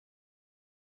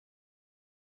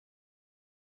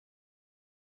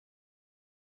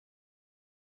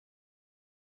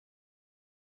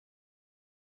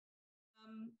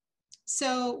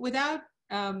So without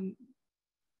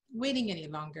waiting any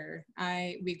longer,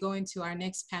 we go into our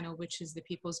next panel, which is the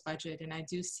People's Budget, and I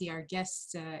do see our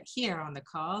guests here on the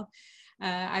call.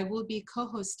 I will be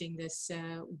co-hosting this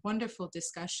wonderful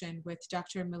discussion with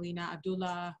Dr. Melina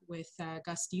Abdullah, with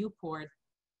Gus Newport,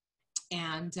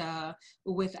 and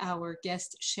with our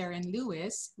guest Sharon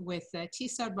Lewis, with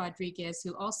Tisa Rodriguez,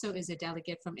 who also is a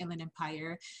delegate from Inland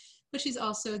Empire, but she's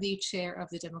also the chair of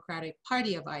the Democratic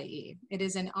Party of IE. It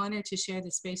is an honor to share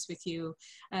the space with you,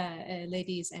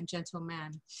 ladies and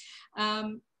gentlemen.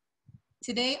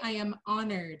 Today, I am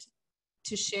honored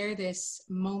to share this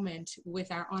moment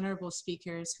with our honorable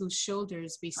speakers whose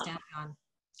shoulders we stand on.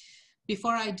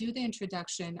 Before I do the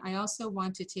introduction, I also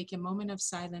want to take a moment of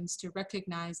silence to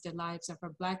recognize the lives of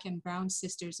our Black and Brown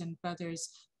sisters and brothers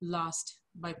lost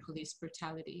by police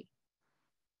brutality.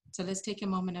 So let's take a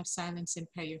moment of silence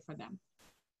and prayer for them.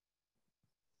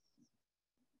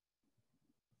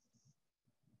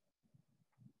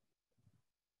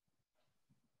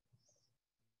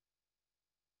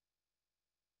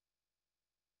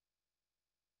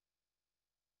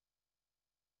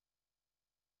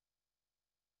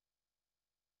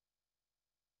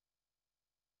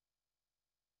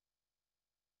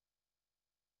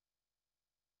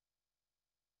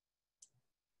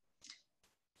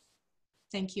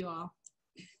 Thank you all.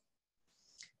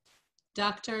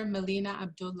 Dr. Melina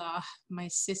Abdullah, my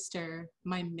sister,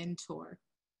 my mentor.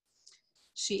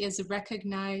 She is a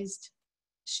recognized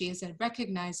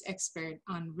expert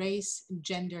on race,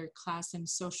 gender, class, and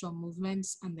social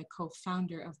movements, and the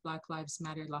co-founder of Black Lives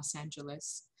Matter Los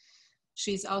Angeles.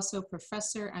 She's also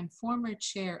professor and former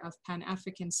chair of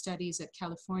Pan-African Studies at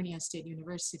California State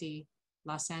University,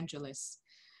 Los Angeles.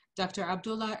 Dr.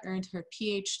 Abdullah earned her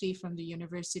PhD from the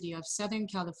University of Southern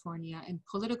California in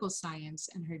political science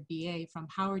and her BA from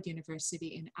Howard University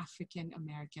in African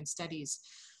American Studies.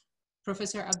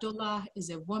 Professor Abdullah is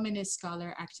a womanist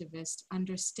scholar activist,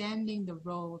 understanding the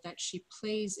role that she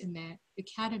plays in the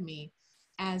academy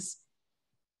as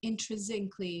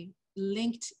intrinsically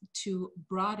linked to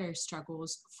broader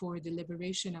struggles for the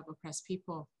liberation of oppressed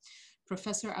people.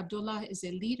 Professor Abdullah is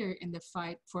a leader in the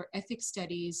fight for ethics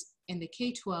studies in the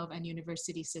K-12 and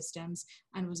university systems,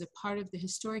 and was a part of the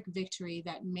historic victory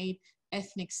that made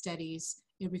ethnic studies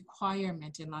a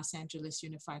requirement in Los Angeles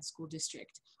Unified School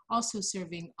District, also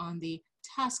serving on the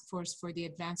task force for the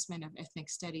advancement of ethnic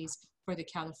studies for the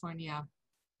California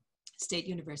State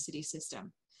University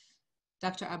system.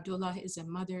 Dr. Abdullah is a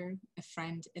mother, a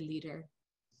friend, a leader,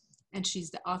 and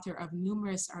she's the author of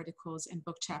numerous articles and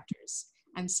book chapters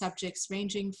and subjects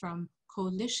ranging from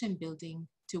coalition building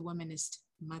to womanist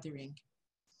mothering.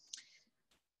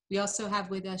 We also have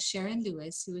with us Sharon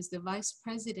Lewis, who is the Vice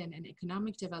President and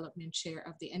Economic Development Chair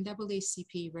of the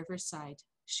NAACP Riverside.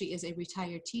 She is a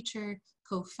retired teacher,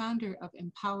 co-founder of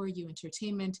Empower You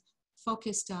Entertainment,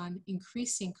 focused on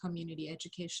increasing community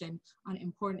education on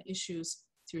important issues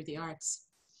through the arts.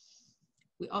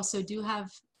 We also do have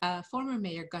former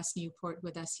Mayor Gus Newport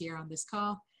with us here on this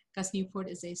call. Gus Newport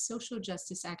is a social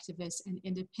justice activist and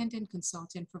independent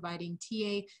consultant providing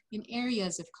TA in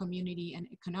areas of community and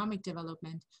economic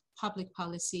development, public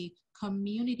policy,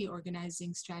 community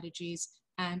organizing strategies,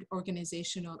 and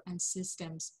organizational and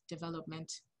systems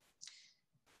development.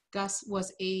 Gus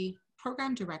was a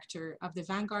program director of the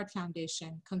Vanguard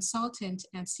Foundation, consultant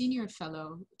and senior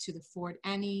fellow to the Fort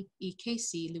Annie E.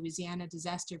 Casey Louisiana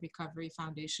Disaster Recovery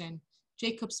Foundation,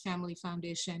 Jacobs Family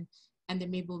Foundation, and the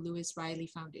Mabel Lewis Riley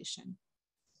Foundation.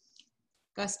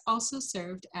 Gus also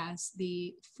served as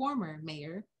the former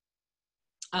mayor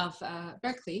of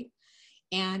Berkeley,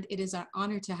 and it is our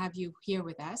honor to have you here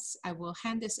with us. I will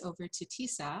hand this over to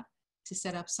Tisa to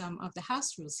set up some of the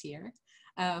house rules here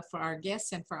for our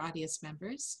guests and for audience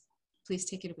members. Please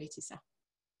take it away, Tisa.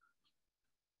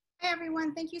 Hi,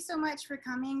 everyone. Thank you so much for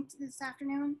coming this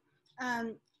afternoon.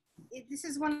 This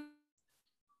is one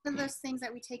of those things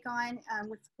that we take on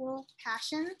with full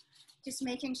passion, just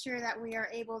making sure that we are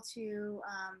able to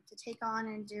take on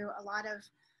and do a lot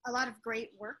of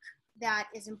great work that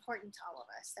is important to all of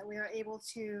us, that we are able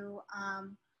to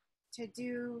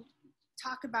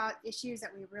talk about issues that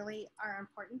we really are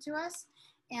important to us.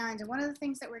 And one of the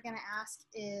things that we're going to ask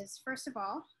is, first of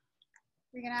all,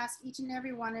 we're going to ask each and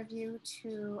every one of you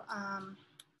to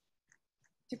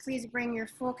please bring your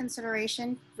full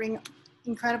consideration, bring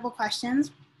incredible questions,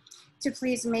 to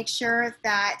please make sure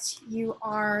that you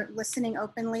are listening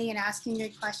openly and asking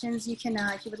good questions. You can,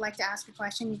 if you would like to ask a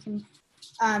question, you can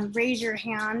raise your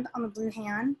hand on the blue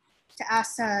hand to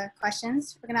ask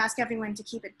questions. We're going to ask everyone to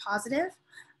keep it positive.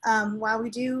 While we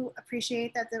do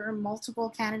appreciate that there are multiple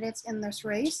candidates in this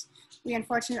race, we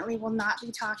unfortunately will not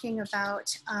be talking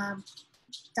about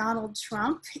Donald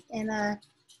Trump in a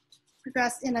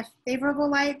favorable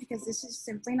light, because this is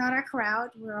simply not our crowd.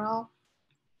 We're all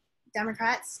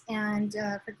Democrats and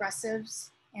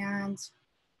progressives, and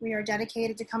we are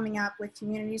dedicated to coming up with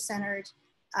community-centered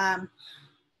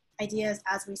ideas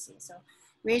as we see. So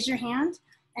raise your hand.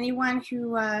 Anyone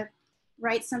who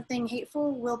writes something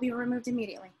hateful will be removed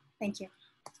immediately. Thank you.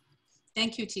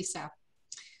 Thank you, Tisa.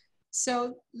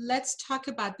 So let's talk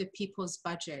about the people's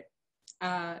budget.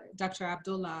 Dr.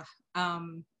 Abdullah,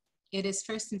 it is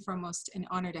first and foremost an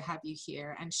honor to have you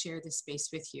here and share this space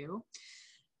with you.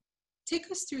 Take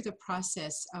us through the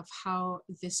process of how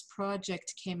this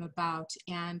project came about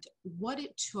and what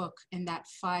it took in that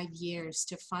 5 years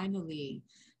to finally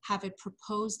have it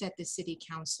proposed at the City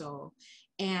Council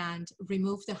and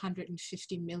remove the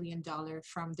 $150 million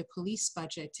from the police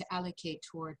budget to allocate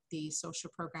toward the social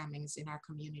programmings in our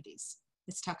communities.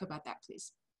 Let's talk about that,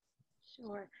 please.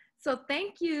 Sure. So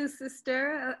thank you,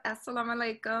 sister. Assalamu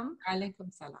alaikum.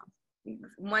 Alaikum salam.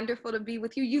 Wonderful to be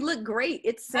with you. You look great.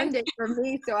 It's Sunday for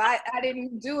me, so I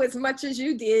didn't do as much as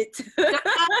you did. You don't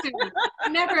have to.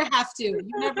 You never have to. You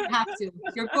never have to.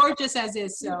 You're gorgeous as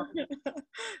is, so.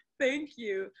 Thank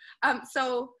you.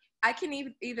 So I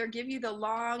can either give you the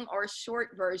long or short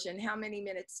version. How many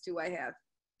minutes do I have?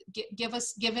 Give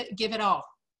it all.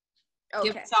 Okay.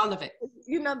 Give us all of it.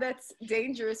 You know, that's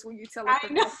dangerous when you tell I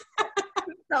know.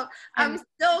 So I'm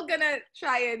still gonna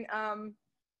try and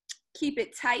keep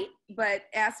it tight, but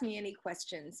ask me any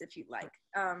questions if you'd like.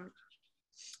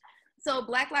 So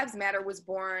Black Lives Matter was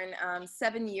born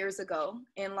 7 years ago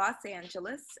in Los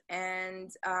Angeles,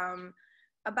 and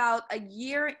about a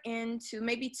year into,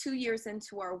 maybe 2 years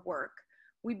into our work,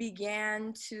 we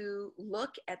began to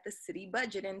look at the city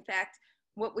budget. In fact,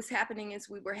 what was happening is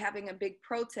we were having a big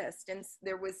protest, and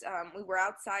there was, we were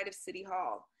outside of City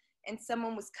Hall, and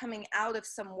someone was coming out of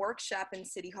some workshop in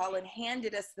City Hall and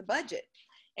handed us the budget.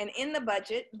 And in the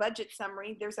budget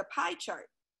summary, there's a pie chart.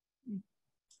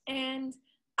 And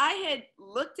I had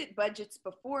looked at budgets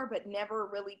before, but never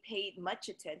really paid much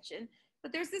attention.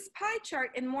 But there's this pie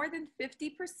chart, and more than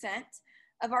 50%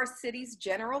 of our city's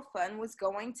general fund was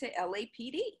going to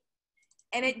LAPD.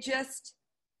 And it just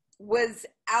was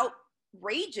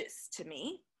outrageous to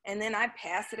me. And then I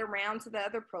pass it around to the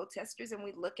other protesters, and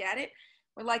we look at it.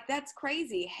 We're like, that's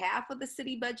crazy. Half of the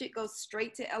city budget goes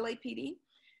straight to LAPD.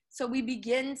 So we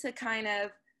begin to kind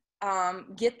of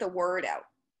get the word out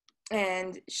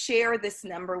and share this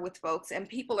number with folks, and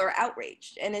people are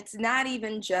outraged. And it's not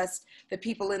even just the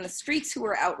people in the streets who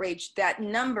are outraged. That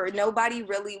number, nobody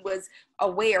really was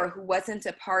aware, who wasn't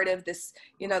a part of this,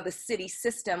 you know, the city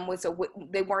system,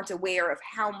 they weren't aware of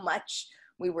how much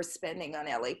we were spending on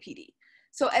LAPD.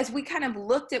 So as we kind of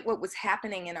looked at what was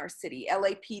happening in our city,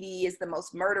 LAPD is the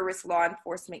most murderous law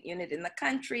enforcement unit in the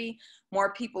country.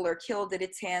 More people are killed at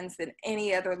its hands than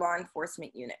any other law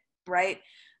enforcement unit, right?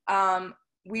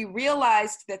 We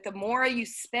realized that the more you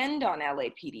spend on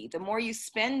LAPD, the more you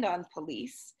spend on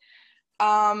police,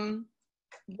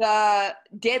 the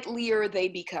deadlier they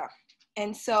become.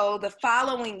 And so the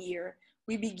following year,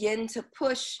 we begin to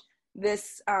push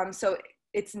this, so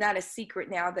it's not a secret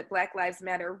now that Black Lives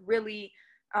Matter really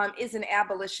is an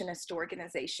abolitionist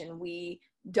organization. We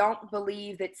don't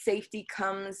believe that safety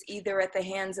comes either at the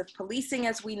hands of policing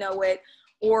as we know it,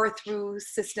 or through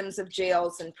systems of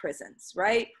jails and prisons,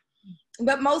 right?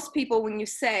 But most people, when you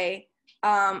say,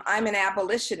 I'm an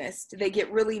abolitionist, they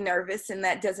get really nervous, and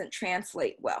that doesn't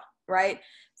translate well, right?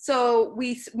 So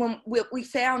what we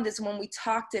found is when we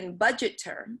talked in budget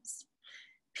terms,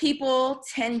 people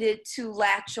tended to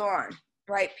latch on,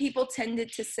 right? People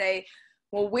tended to say,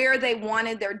 well, where they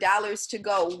wanted their dollars to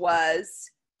go was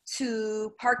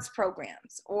to parks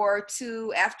programs, or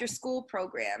to after school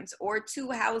programs, or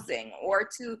to housing, or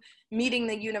to meeting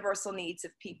the universal needs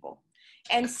of people.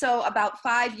 And so about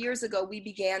 5 years ago, we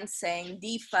began saying,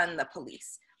 defund the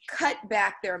police, cut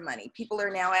back their money. People are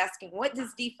now asking, what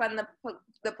does defund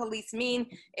the police mean?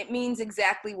 It means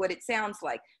exactly what it sounds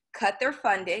like. Cut their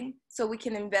funding so we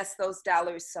can invest those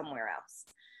dollars somewhere else.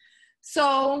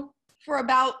 So for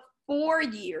about 4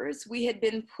 years, we had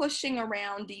been pushing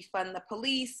around defund the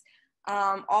police.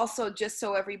 Also, just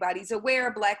so everybody's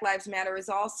aware, Black Lives Matter is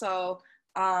also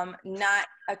not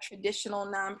a traditional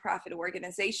nonprofit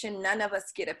organization. None of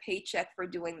us get a paycheck for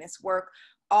doing this work.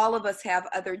 All of us have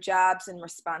other jobs and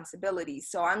responsibilities.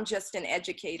 So I'm just an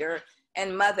educator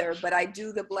and mother, but I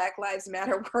do the Black Lives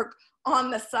Matter work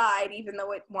on the side, even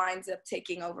though it winds up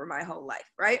taking over my whole life,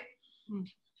 right?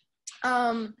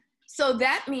 So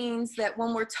that means that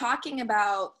when we're talking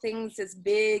about things as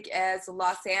big as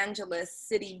Los Angeles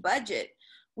city budget,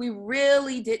 we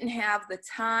really didn't have the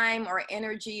time or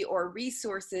energy or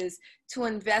resources to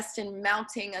invest in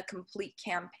mounting a complete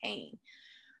campaign.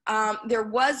 There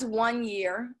was one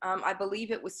year, I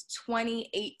believe it was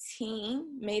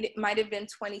 2018, it might have been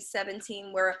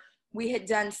 2017, where we had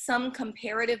done some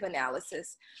comparative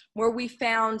analysis where we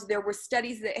found there were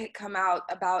studies that had come out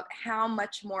about how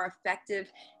much more effective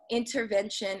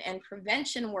intervention and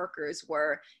prevention workers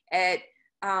were at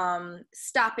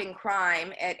stopping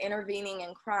crime, at intervening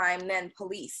in crime than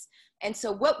police. And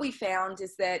so what we found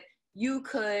is that you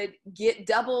could get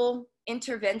double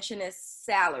interventionist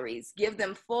salaries, give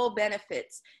them full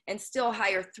benefits, and still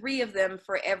hire 3 of them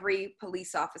for every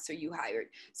police officer you hired.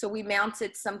 So we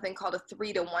mounted something called a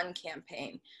 3-to-1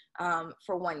 campaign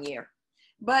for 1 year.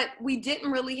 But we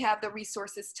didn't really have the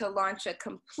resources to launch a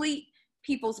complete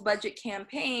people's budget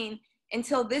campaign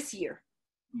until this year.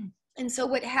 And so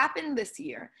what happened this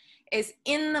year is,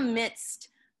 in the midst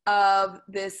of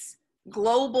this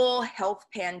global health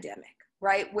pandemic,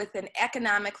 right, with an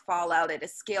economic fallout at a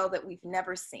scale that we've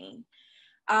never seen,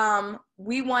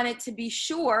 we wanted to be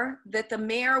sure that the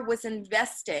mayor was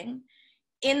investing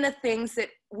in the things that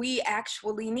we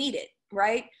actually needed,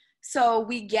 right? So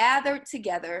we gathered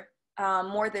together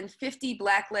more than 50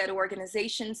 Black-led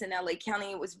organizations in LA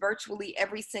County. It was virtually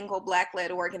every single Black-led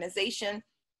organization.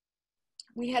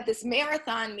 We had this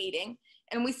marathon meeting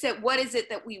and we said, what is it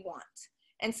that we want?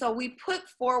 And so we put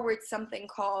forward something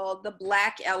called the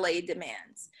Black LA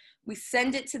Demands. We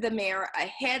send it to the mayor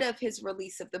ahead of his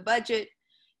release of the budget.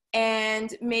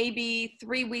 And maybe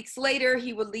 3 weeks later,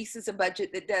 he releases a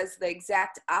budget that does the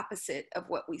exact opposite of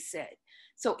what we said.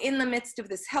 So in the midst of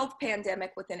this health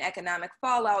pandemic with an economic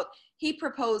fallout, he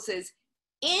proposes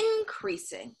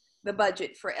increasing the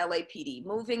budget for LAPD,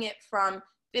 moving it from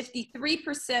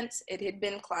 53%, it had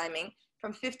been climbing,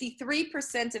 from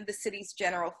 53% of the city's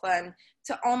general fund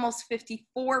to almost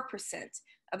 54%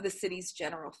 of the city's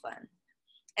general fund.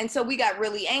 And so we got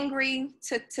really angry,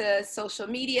 took to social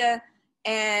media,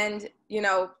 and, you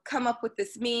know, come up with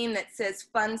this meme that says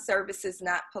fund services,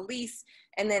 not police,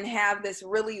 and then have this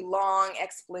really long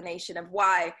explanation of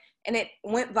why, and it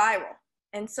went viral.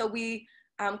 And so we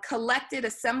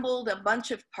assembled a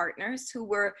bunch of partners who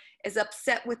were as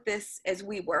upset with this as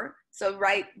we were. So,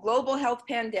 right, global health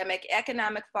pandemic,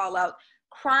 economic fallout,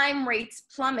 crime rates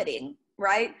plummeting,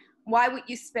 right? Why would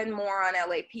you spend more on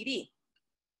LAPD?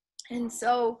 And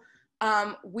so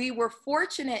we were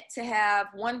fortunate to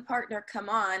have one partner come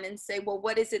on and say, well,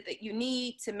 what is it that you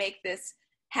need to make this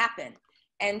happen?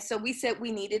 And so we said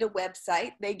we needed a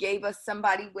website. They gave us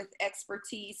somebody with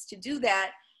expertise to do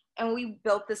that. And we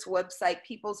built this website,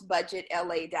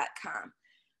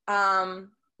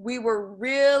 peoplesbudgetla.com. We were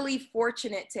really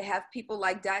fortunate to have people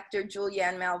like Dr.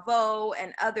 Julianne Malveaux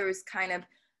and others kind of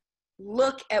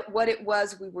look at what it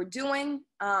was we were doing,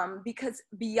 because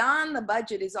beyond the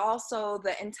budget is also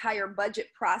the entire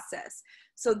budget process.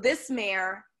 So this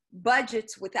mayor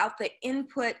budgets without the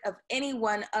input of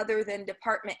anyone other than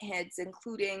department heads,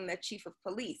 including the chief of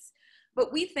police.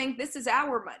 But we think this is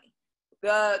our money.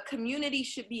 The community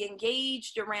should be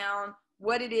engaged around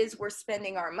what it is we're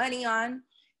spending our money on.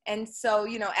 And so,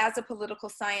 you know, as a political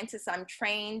scientist, I'm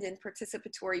trained in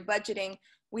participatory budgeting.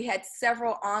 We had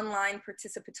several online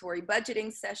participatory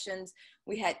budgeting sessions.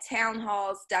 We had town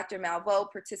halls. Dr.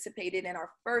 Malveaux participated in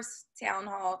our first town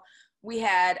hall. We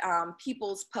had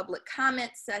people's public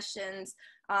comment sessions,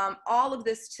 all of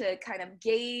this to kind of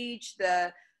gauge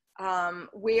the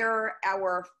where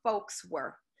our folks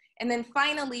were. And then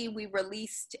finally, we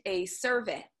released a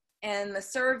survey, and the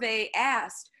survey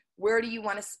asked, where do you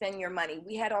want to spend your money?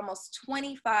 We had almost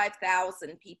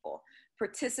 25,000 people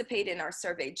participate in our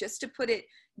survey. Just to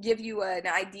give you an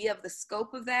idea of the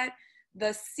scope of that,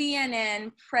 the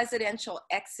CNN presidential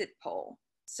exit poll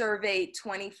surveyed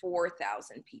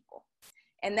 24,000 people.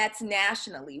 And that's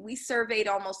nationally. We surveyed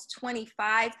almost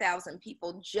 25,000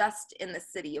 people just in the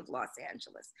city of Los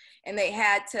Angeles. And they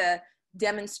had to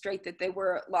demonstrate that they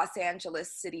were Los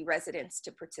Angeles city residents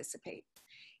to participate.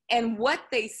 And what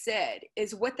they said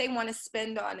is what they want to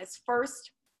spend on is,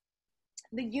 first,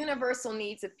 the universal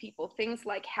needs of people, things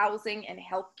like housing and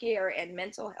healthcare and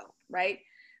mental health, right?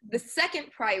 The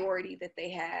second priority that they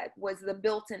had was the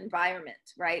built environment,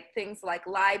 right? Things like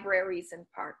libraries and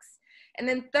parks. And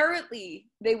then thirdly,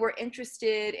 they were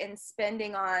interested in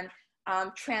spending on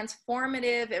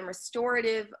transformative and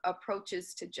restorative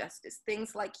approaches to justice,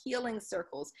 things like healing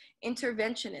circles,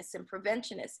 interventionists and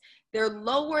preventionists. Their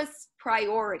lowest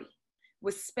priority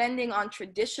was spending on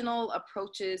traditional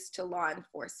approaches to law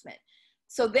enforcement.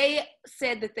 So they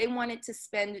said that they wanted to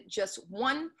spend just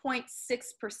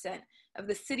 1.6% of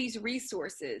the city's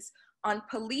resources on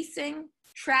policing,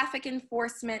 traffic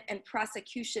enforcement, and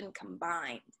prosecution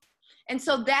combined. And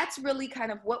so that's really kind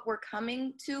of what we're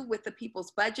coming to with the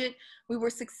people's budget. We were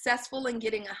successful in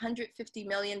getting $150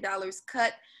 million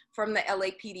cut from the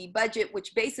LAPD budget,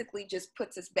 which basically just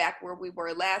puts us back where we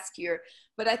were last year.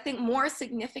 But I think more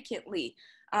significantly,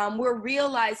 we're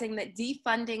realizing that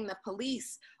defunding the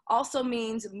police also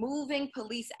means moving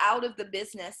police out of the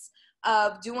business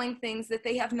of doing things that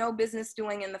they have no business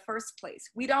doing in the first place.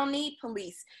 We don't need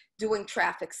police doing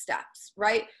traffic stops,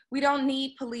 right? We don't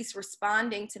need police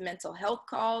responding to mental health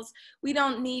calls. We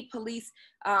don't need police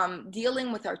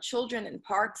dealing with our children in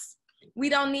parks. We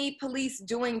don't need police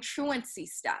doing truancy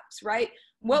stops, right?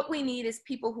 What we need is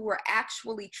people who are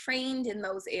actually trained in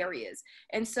those areas.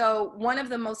 And so one of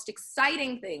the most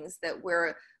exciting things that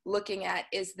we're looking at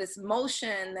is this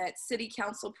motion that City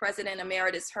Council President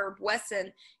Emeritus Herb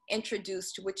Wesson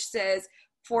introduced, which says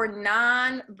for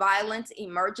non-violent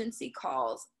emergency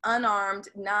calls, unarmed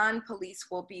non-police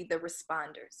will be the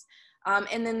responders.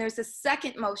 And then there's a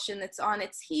second motion that's on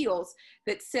its heels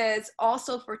that says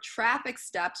also for traffic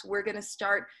stops, we're going to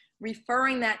start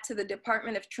referring that to the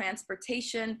Department of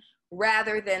Transportation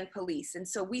rather than police. And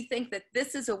so we think that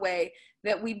this is a way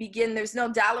that we begin. There's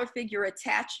no dollar figure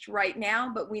attached right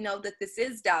now, but we know that this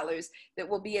is dollars that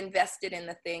will be invested in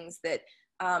the things that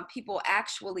people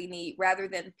actually need rather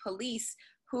than police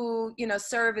who, you know,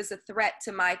 serve as a threat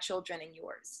to my children and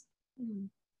yours. Mm.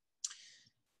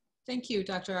 Thank you,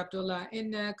 Dr. Abdullah.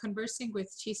 In conversing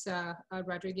with Chisa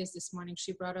Rodriguez this morning,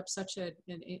 she brought up such an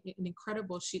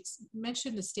incredible, she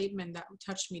mentioned a statement that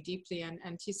touched me deeply. And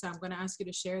Chisa, I'm going to ask you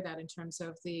to share that in terms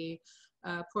of the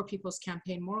Poor People's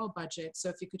Campaign moral budget. So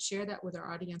if you could share that with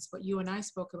our audience, what you and I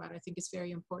spoke about, I think is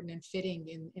very important and fitting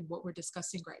in what we're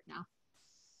discussing right now.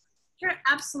 Sure,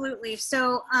 absolutely.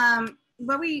 So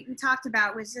what we talked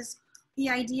about was just the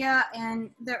idea, and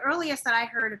the earliest that I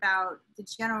heard about the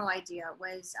general idea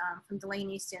was from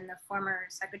Delane Easton, the former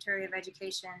Secretary of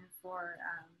Education for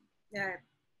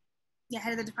the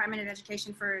head of the Department of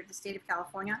Education for the state of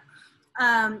California.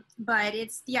 But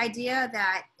it's the idea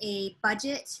that a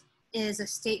budget is a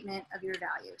statement of your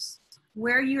values.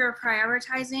 Where you're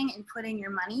prioritizing and putting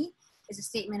your money is a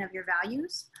statement of your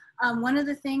values. One of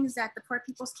the things that the Poor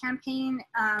People's Campaign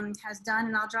has done,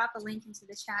 and I'll drop a link into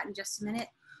the chat in just a minute,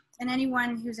 and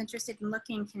anyone who's interested in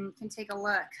looking can take a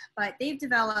look, but they've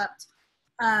developed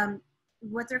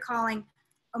what they're calling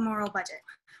a moral budget.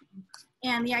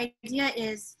 And the idea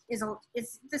is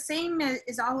the same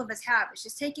as all of us have. It's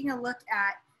just taking a look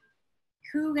at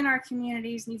who in our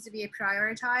communities needs to be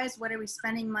prioritized. What are we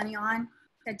spending money on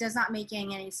that does not make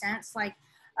any sense? Like,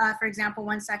 for example,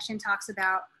 one section talks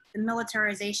about the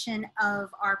militarization of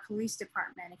our police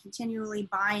department and continually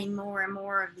buying more and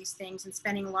more of these things and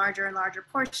spending larger and larger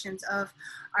portions of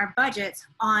our budgets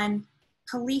on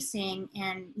policing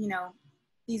and, you know,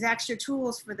 these extra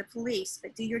tools for the police.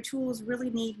 But do your tools really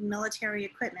need military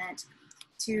equipment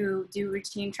to do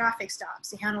routine traffic stops,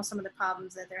 to handle some of the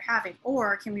problems that they're having?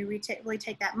 Or can we really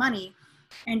take that money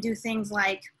and do things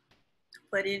like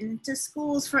put it into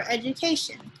schools for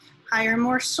education, hire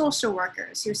more social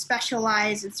workers who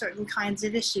specialize in certain kinds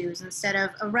of issues instead of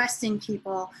arresting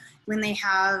people when they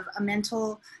have a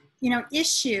mental, you know,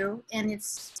 issue and it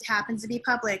happens to be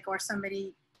public, or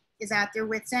somebody is at their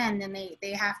wit's end and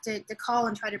they have to call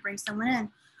and try to bring someone in.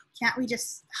 Can't we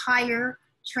just hire,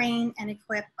 train, and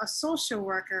equip a social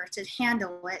worker to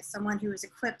handle it, someone who is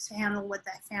equipped to handle what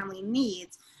that family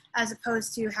needs, as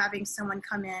opposed to having someone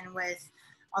come in with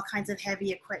all kinds of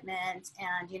heavy equipment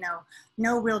and, you know,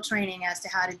 no real training as to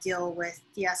how to deal with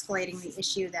de-escalating the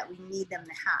issue that we need them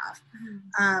to have.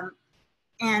 Mm-hmm.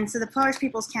 And so the Poor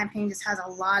People's Campaign just has a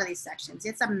lot of these sections.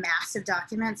 It's a massive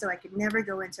document, so I could never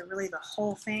go into really the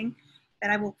whole thing, but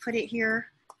I will put it here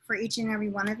for each and every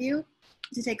one of you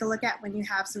to take a look at when you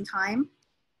have some time.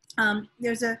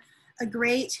 There's a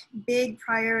great big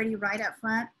priority right up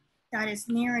front that is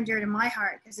near and dear to my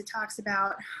heart, because it talks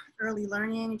about early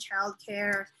learning,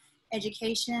 childcare,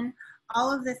 education,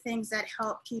 all of the things that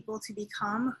help people to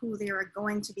become who they are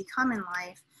going to become in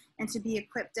life and to be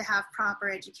equipped to have proper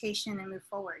education and move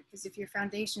forward. Because if your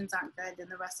foundations aren't good, then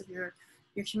the rest of your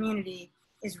community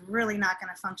is really not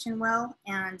going to function well,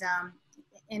 and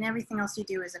everything else you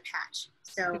do is a patch.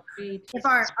 So if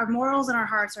our morals and our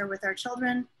hearts are with our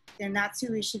children, then that's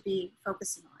who we should be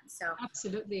focusing on. So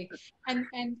absolutely.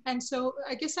 And so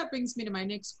I guess that brings me to my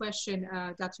next question,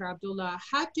 Dr. Abdullah.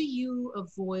 How do you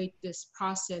avoid this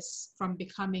process from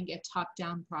becoming a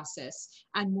top-down process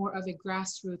and more of a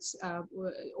grassroots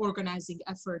organizing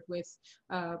effort with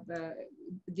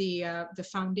the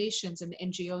foundations and the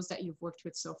NGOs that you've worked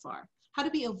with so far? How do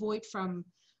we avoid from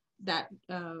that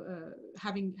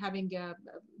having a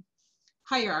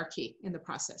hierarchy in the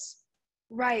process?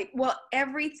 Right. Well,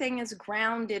 everything is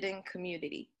grounded in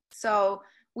community. So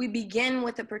we begin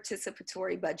with a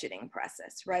participatory budgeting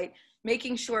process, right?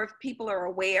 Making sure if people are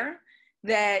aware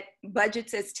that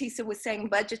budgets, as Tisa was saying,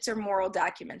 budgets are moral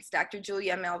documents. Dr.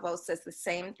 Julia Malvo says the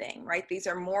same thing, right? These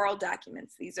are moral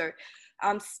documents. These are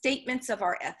statements of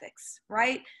our ethics,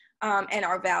 right? And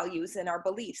our values and our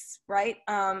beliefs, right?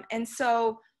 And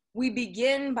so we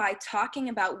begin by talking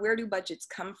about where do budgets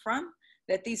come from,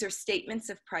 that these are statements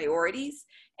of priorities.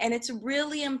 And it's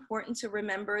really important to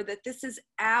remember that this is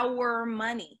our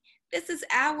money. This is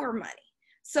our money.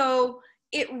 So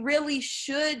it really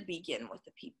should begin with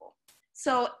the people.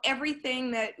 So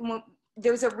everything that,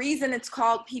 there's a reason it's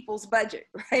called people's budget,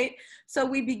 right? So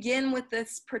we begin with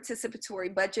this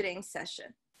participatory budgeting session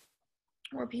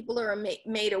where people are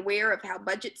made aware of how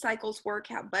budget cycles work,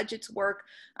 how budgets work,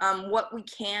 what we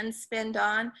can spend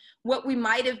on, what we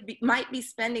might be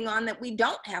spending on that we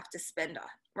don't have to spend on,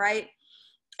 right?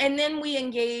 And then we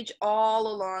engage all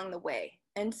along the way.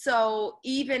 And so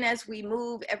even as we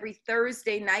move every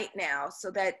Thursday night now,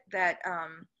 so that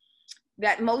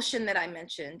motion that I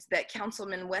mentioned, that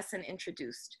Councilman Wesson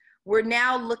introduced, we're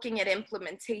now looking at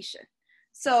implementation.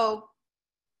 So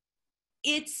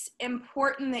it's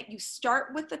important that you start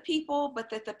with the people, but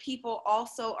that the people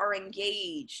also are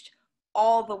engaged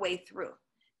all the way through.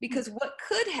 Because what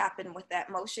could happen with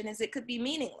that motion is it could be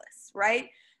meaningless, right?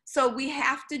 So we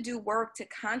have to do work to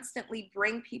constantly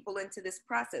bring people into this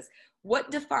process. What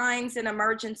defines an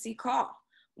emergency call?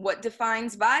 What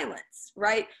defines violence,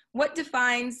 right? What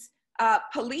defines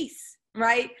police,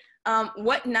 right?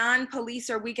 What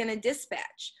non-police are we going to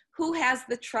dispatch? Who has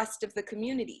the trust of the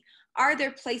community? Are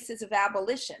there places of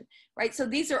abolition, right? So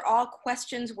these are all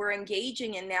questions we're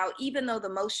engaging in now, even though the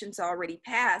motion's already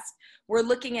passed, we're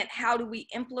looking at how do we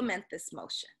implement this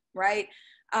motion, right?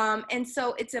 And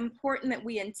so it's important that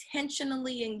we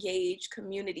intentionally engage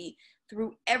community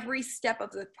through every step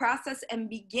of the process and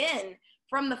begin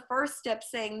from the first step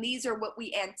saying, these are what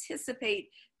we anticipate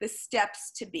the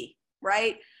steps to be,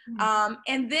 right? Mm-hmm.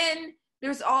 And then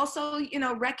there's also,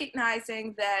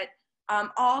 recognizing that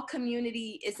all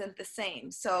community isn't the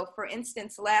same. So for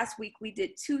instance, last week we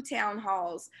did 2 town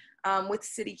halls with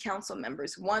city council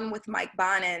members, one with Mike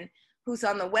Bonin, who's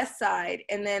on the west side,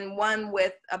 and then one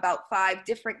with about 5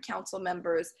 different council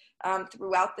members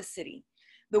throughout the city.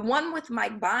 The one with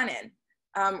Mike Bonin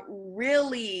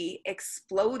really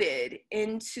exploded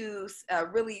into a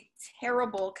really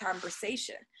terrible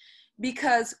conversation.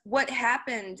 Because what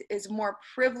happened is more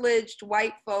privileged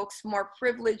white folks, more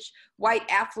privileged white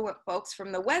affluent folks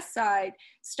from the west side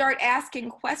start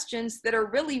asking questions that are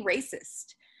really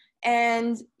racist.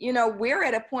 And, we're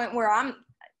at a point where I'm,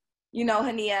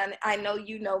 Hania, I know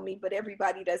you know me, but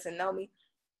everybody doesn't know me.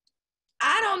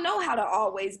 I don't know how to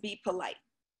always be polite.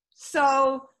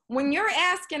 So when you're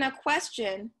asking a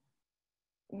question,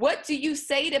 what do you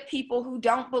say to people who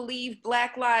don't believe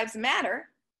Black Lives Matter?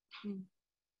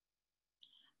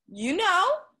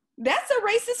 That's a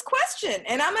racist question.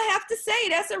 And I'm gonna have to say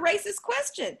that's a racist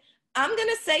question. I'm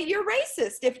gonna say you're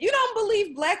racist. If you don't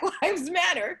believe Black Lives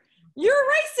Matter, you're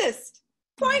a racist.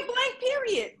 Point blank,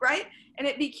 period, right? And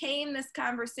it became this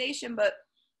conversation. But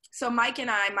so Mike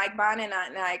Bonin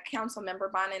and I, council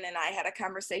member Bonin and I had a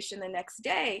conversation the next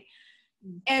day.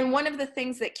 And one of the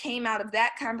things that came out of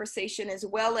that conversation, as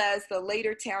well as the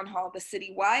later town hall, the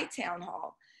citywide town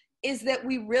hall, is that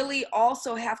we really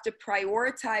also have to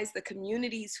prioritize the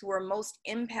communities who are most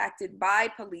impacted by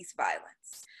police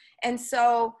violence. And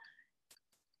so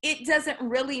it doesn't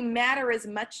really matter as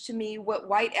much to me what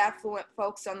white affluent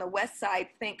folks on the west side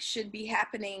think should be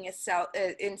happening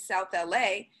in South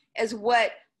LA as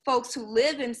what folks who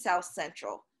live in South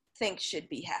Central think should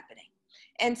be happening.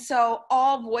 And so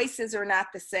all voices are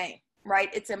not the same.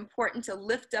 Right? It's important to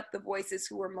lift up the voices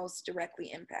who are most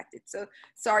directly impacted. So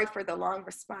sorry for the long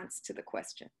response to the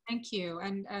question. Thank you.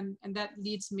 And that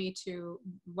leads me to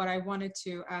what I wanted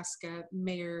to ask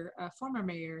former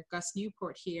Mayor Gus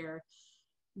Newport here.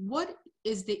 What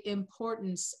is the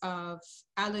importance of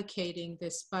allocating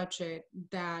this budget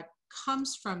that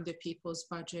comes from the people's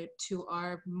budget to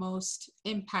our most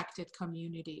impacted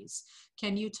communities?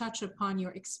 Can you touch upon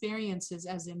your experiences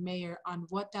as a mayor on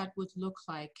what that would look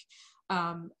like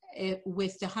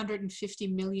with the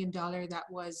 $150 million that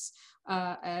was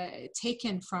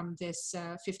taken from this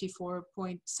 54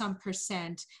 point some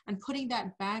percent and putting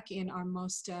that back in our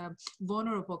most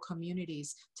vulnerable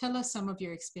communities. Tell us some of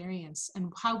your experience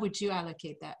and how would you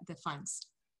allocate the funds?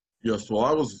 Yes, well,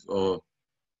 I was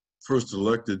first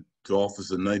elected to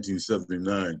office in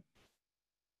 1979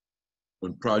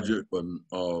 when Project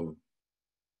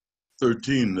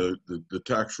 13, the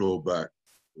tax rollback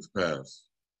was passed.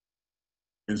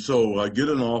 And so I get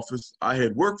in office. I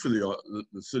had worked for the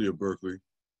city of Berkeley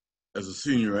as a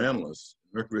senior analyst,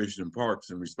 recreation and parks,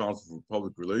 and responsible for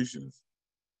public relations.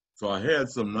 So I had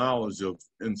some knowledge of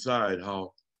inside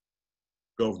how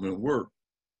government worked.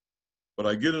 But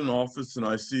I get in office and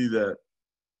I see that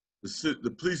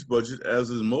the police budget, as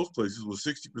in most places, was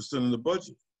 60% of the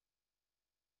budget.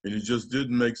 And it just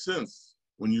didn't make sense.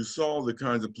 When you saw the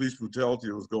kinds of police brutality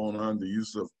that was going on, the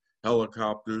use of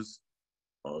helicopters,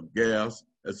 gas,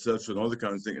 etc., and other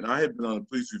kinds of things. And I had been on the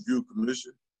police review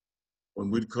commission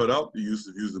when we'd cut out the use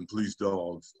of using police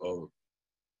dogs,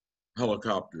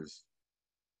 helicopters,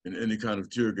 and any kind of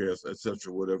tear gas,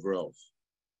 etc., whatever else.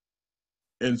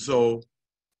 And so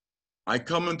I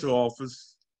come into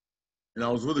office, and I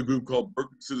was with a group called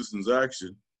Berkeley Citizens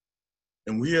Action,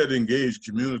 and we had engaged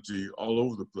community all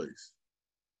over the place.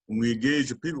 And we engaged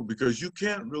the people because you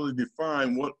can't really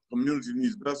define what community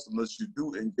needs best unless you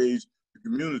do engage the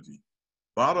community.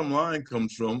 Bottom line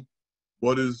comes from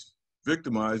what is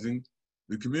victimizing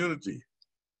the community.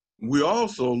 We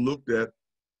also looked at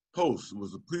POST, it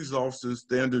was the Police Officers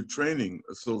Standard Training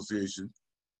Association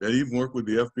that even worked with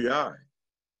the FBI.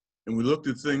 And we looked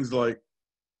at things like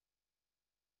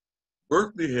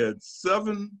Berkeley had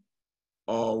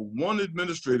one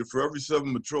administrator for every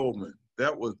 7 patrolmen.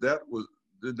 That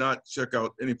did not check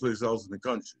out any place else in the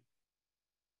country.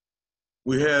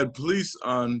 We had police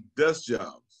on desk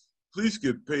jobs. Police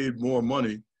get paid more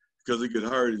money because they get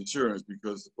hired insurance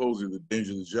because supposedly the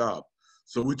danger of the job.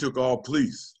 So we took all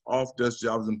police off desk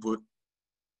jobs and put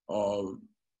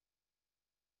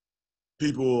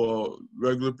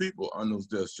regular people on those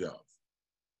desk jobs.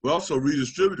 We also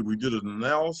redistributed. We did an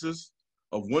analysis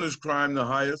of when is crime the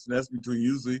highest, and that's between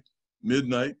usually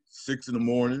midnight, 6 in the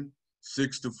morning,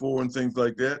 6 to 4, and things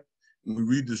like that. And we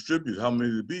redistribute how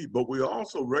many to be. But we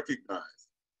also recognized,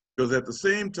 because at the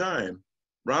same time,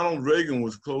 Ronald Reagan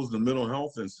was closing the mental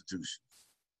health institutions.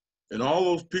 And all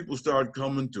those people started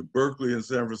coming to Berkeley and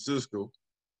San Francisco,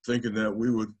 thinking that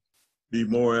we would be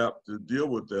more apt to deal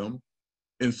with them.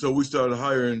 And so we started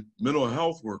hiring mental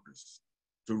health workers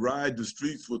to ride the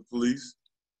streets with police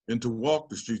and to walk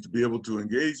the streets to be able to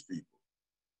engage people.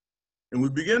 And we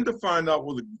began to find out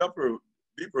with a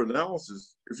deeper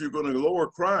analysis, if you're going to lower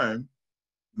crime,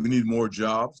 we need more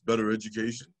jobs, better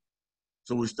education.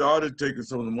 So we started taking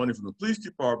some of the money from the police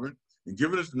department and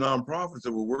giving it to nonprofits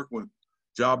that were working with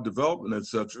job development, et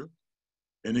cetera,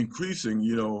 and increasing,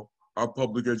 our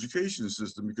public education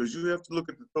system, because you have to look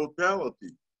at the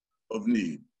totality of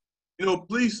need.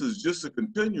 Police is just a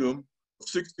continuum of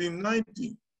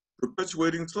 1619,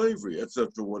 perpetuating slavery, et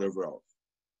cetera, whatever else.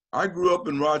 I grew up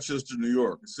in Rochester, New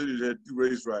York, a city that had 2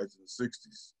 race riots in the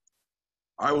 60s.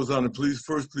 I was on the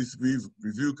first police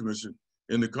review commission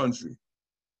in the country.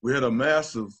 We had a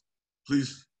massive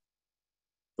police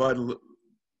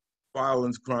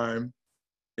violence crime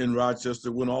in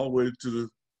Rochester, went all the way to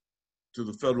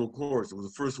the federal courts. It was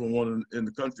the first one in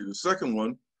the country. The second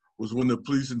one was when the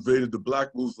police invaded the Black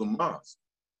Muslim mosque.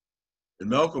 And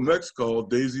Malcolm X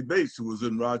called Daisy Bates, who was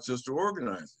in Rochester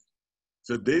organizing.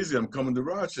 Said, Daisy, I'm coming to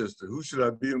Rochester. Who should I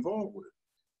be involved with?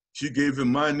 She gave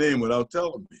him my name without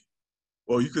telling me.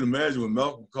 Well, you can imagine when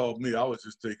Malcolm called me, I was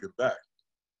just taken back.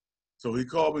 So he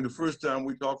called me the first time.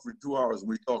 We talked for 2 hours. And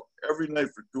we talked every night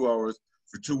for 2 hours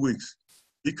for 2 weeks.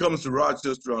 He comes to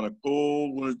Rochester on a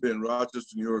cold winter's day in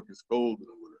Rochester, New York. It's cold in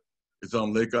the winter. It's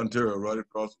on Lake Ontario, right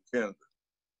across from Canada.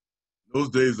 Those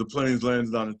days, the planes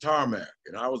landed on the tarmac,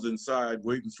 and I was inside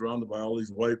waiting, surrounded by all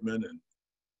these white men in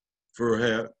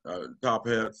top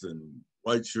hats and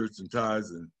white shirts and ties.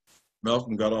 And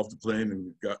Malcolm got off the plane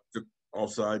and took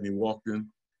outside, and he walked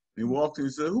in. He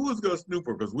said, who is Gus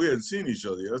Newport? Because we hadn't seen each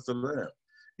other yet. I said, Lamb.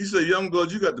 He said, young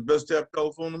blood, you got the best tap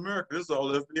telephone in America. This is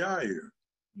all FBI here.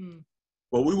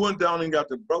 Well, we went down and got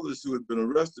the brothers who had been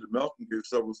arrested. Malcolm gave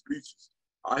several speeches.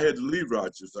 I had to leave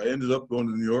Rochester. I ended up going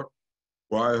to New York,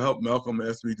 where I helped Malcolm,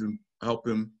 asked me to help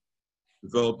him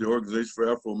develop the Organization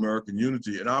for Afro-American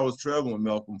Unity. And I was traveling with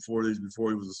Malcolm 4 days before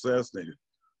he was assassinated.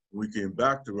 We came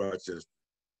back to Rochester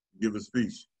to give a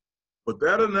speech. But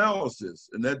that analysis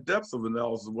and that depth of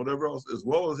analysis, whatever else, as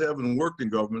well as having worked in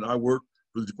government, I worked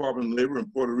for the Department of Labor in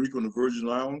Puerto Rico and the Virgin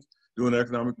Islands, doing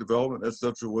economic development, et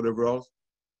cetera, whatever else.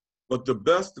 But the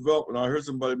best development, I heard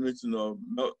somebody mention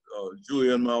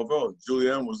Julianne Malvell.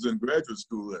 Julianne was in graduate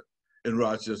school in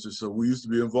Rochester, so we used to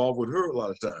be involved with her a lot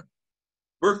of time.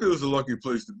 Berkeley was a lucky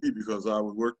place to be because I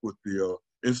would work with the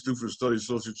Institute for Study of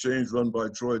Social Change run by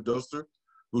Troy Duster,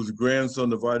 who's the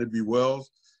grandson of Ida B.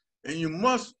 Wells. And you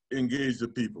must engage the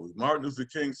people. Martin Luther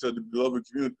King said the beloved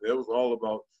community. That was all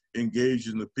about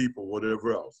engaging the people,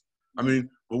 whatever else. I mean,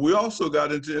 but we also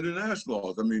got into international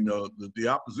laws. I mean, the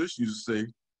opposition used to say,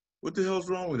 what the hell's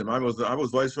wrong with him? I was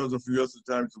vice president for U.S. at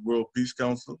the time to the World Peace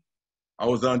Council. I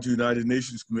was on to United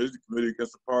Nations Committee, the Committee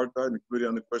Against Apartheid, and the Committee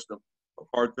on the Question of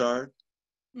Apartheid.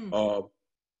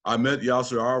 I met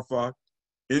Yasser Arafat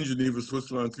in Geneva,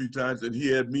 Switzerland 3 times, and he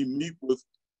had me meet with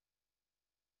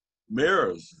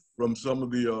mayors from some of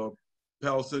the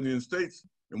Palestinian states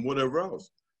and whatever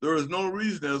else. There is no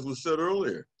reason, as was said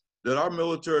earlier, that our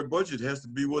military budget has to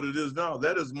be what it is now.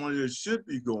 That is money that should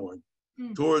be going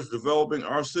towards developing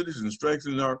our cities and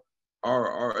strengthening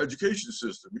our education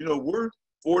system. You know, we're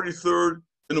 43rd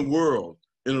in the world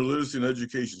in literacy and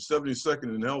education,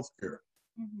 72nd in healthcare.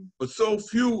 But so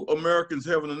few Americans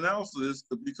have an analysis of this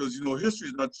because, you know, history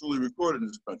is not truly recorded in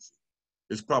this country.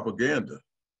 It's propaganda.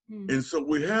 And so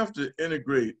we have to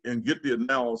integrate and get the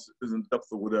analysis in depth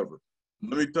or whatever.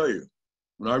 Let me tell you,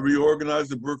 when I reorganized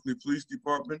the Berkeley Police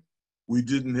Department, we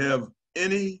didn't have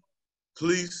any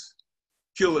police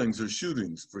killings or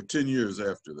shootings for 10 years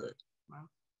after that. Wow.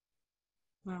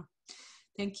 Wow.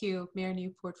 Thank you, Mayor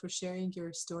Newport, for sharing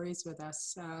your stories with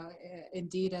us.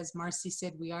 Indeed, as Marcy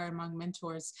said, we are among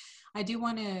mentors. I do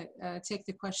want to take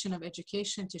the question of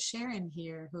education to Sharon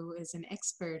here, who is an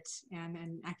expert and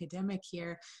an academic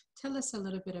here. Tell us a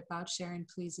little bit about, Sharon,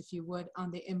 please, if you would,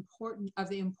 on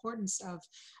the importance of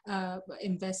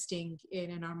investing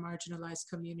in our marginalized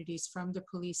communities from the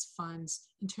police funds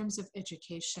in terms of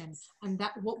education, and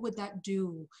that what would that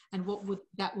do, and what would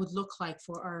that look like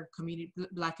for our community,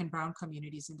 Black and Brown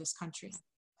communities in this country?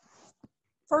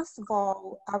 First of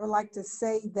all, I would like to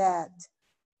say that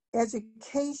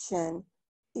education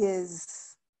is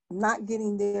not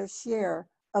getting their share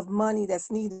of money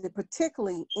that's needed,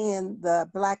 particularly in the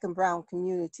Black and Brown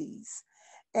communities.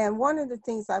 And one of the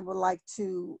things I would like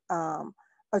to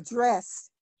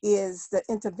address is the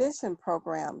intervention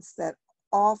programs that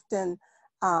often,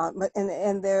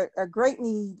 and there's a great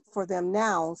need for them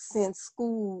now since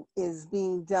school is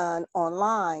being done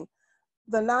online.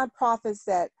 The nonprofits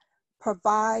that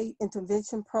provide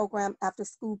intervention program, after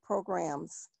school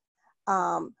programs,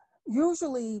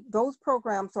 usually those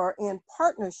programs are in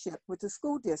partnership with the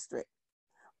school district.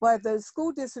 But if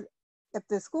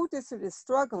the school district is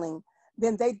struggling,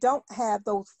 then they don't have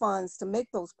those funds to make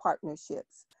those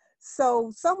partnerships.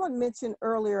 So someone mentioned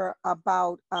earlier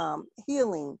about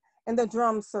healing and the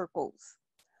drum circles.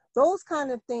 Those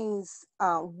kind of things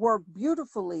work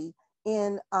beautifully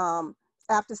in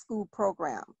after school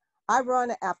program. I run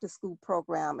an after school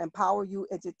program, Empower You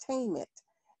Edutainment.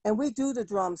 And we do the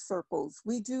drum circles,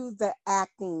 we do the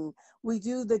acting, we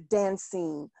do the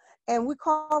dancing, and we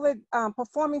call it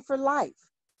performing for life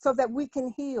so that we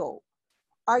can heal.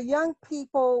 Our young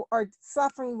people are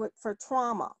suffering for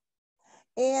trauma.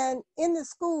 And in the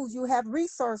schools, you have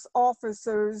resource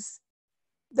officers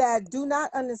that do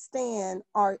not understand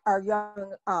our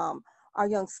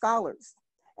young scholars.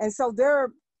 And so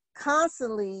they're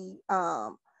constantly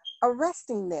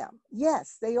arresting them.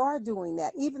 Yes, they are doing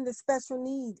that. Even the special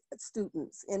need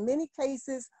students, in many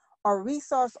cases, our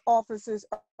resource officers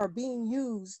are being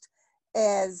used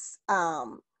as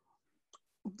to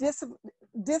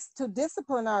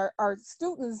discipline our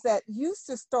students that used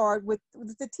to start with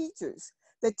the teachers.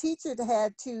 The teacher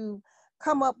had to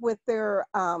come up with their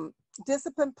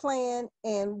discipline plan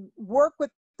and work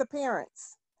with the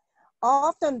parents.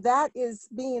 Often that is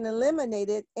being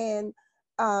eliminated, and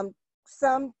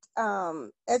some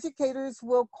educators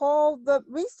will call the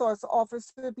resource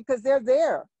officer because they're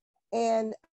there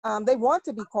and they want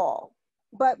to be called.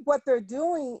 But what they're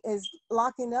doing is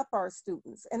locking up our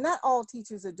students, and not all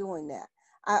teachers are doing that.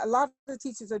 A lot of the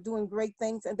teachers are doing great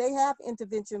things, and they have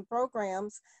intervention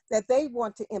programs that they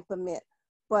want to implement,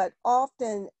 but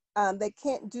often they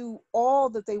can't do all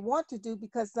that they want to do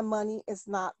because the money is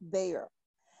not there.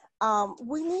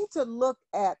 We need to look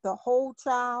at the whole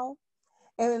child,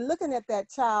 and in looking at that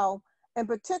child, and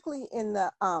particularly in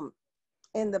the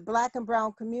Black and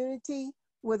Brown community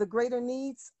where the greater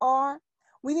needs are,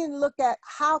 we need to look at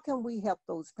how can we help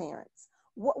those parents?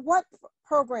 What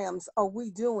programs are we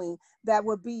doing that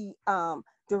would be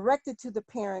directed to the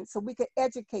parents so we could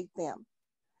educate them?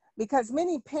 Because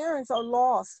many parents are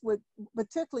lost with,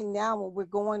 particularly now when we're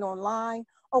going online,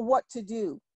 or what to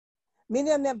do. Many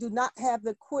of them do not have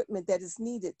the equipment that is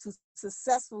needed to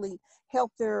successfully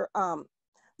help their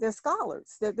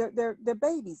scholars, their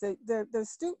babies, their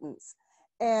students,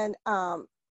 and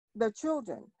their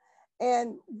children.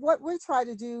 And what we try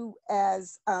to do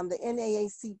as the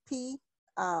NAACP,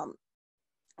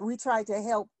 we try to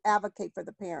help advocate for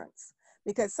the parents,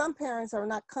 because some parents are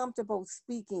not comfortable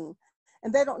speaking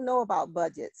and they don't know about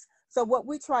budgets. So what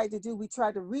we try to do, we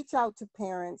try to reach out to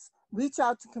parents, reach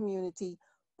out to community,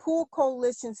 pull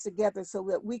coalitions together so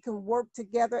that we can work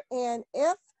together. And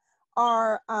if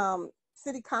our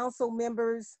city council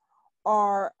members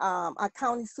or our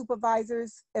county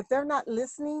supervisors, if they're not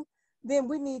listening, then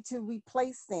we need to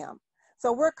replace them.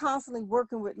 So we're constantly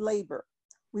working with labor.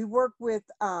 We work with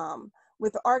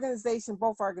the organization,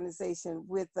 both organizations,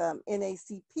 with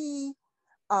NAACP,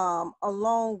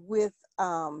 along with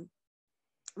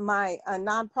my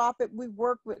nonprofit. We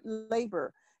work with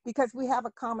labor because we have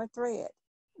a common thread.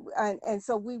 And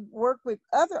so we work with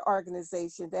other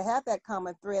organizations that have that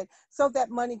common thread so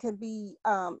that money can be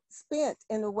spent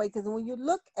in a way, because when you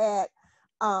look at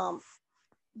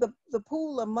the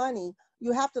pool of money,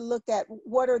 you have to look at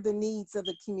what are the needs of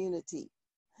the community.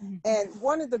 Mm-hmm. And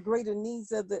one of the greater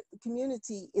needs of the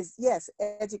community is, yes,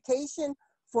 education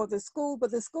for the school,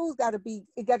 but the school's got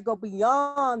to go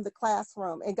beyond the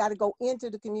classroom and got to go into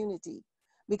the community,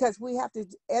 because we have to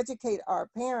educate our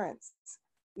parents.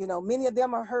 You know, many of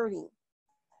them are hurting.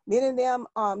 Many of them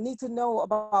need to know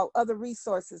about other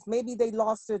resources. Maybe they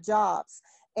lost their jobs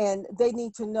and they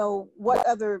need to know what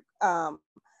other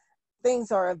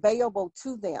things are available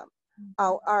to them.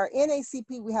 Our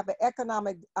NAACP, we have an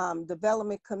economic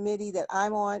development committee that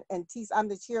I'm on, and I'm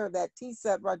the chair of that.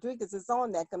 Tisa Rodriguez is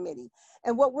on that committee.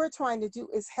 And what we're trying to do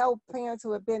is help parents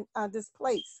who have been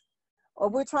displaced. Or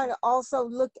we're trying to also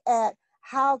look at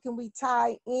how can we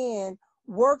tie in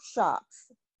workshops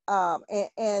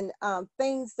and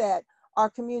things that our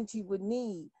community would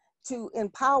need to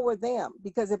empower them.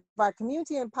 Because if our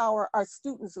community empower, our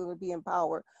students will be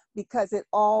empowered, because it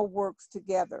all works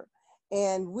together.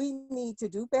 And we need to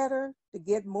do better to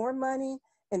get more money.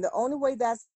 And the only way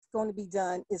that's going to be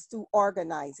done is through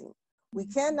organizing. We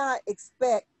cannot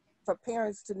expect for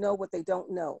parents to know what they don't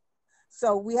know.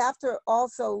 So we have to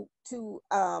also to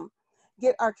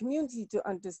get our community to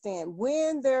understand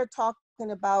when they're talking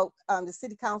about the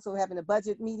city council having a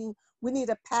budget meeting, we need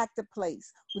to pack the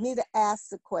place. We need to ask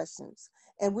the questions,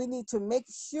 and we need to make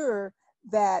sure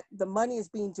that the money is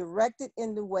being directed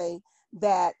in the way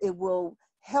that it will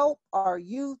help our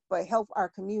youth, but help our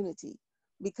community,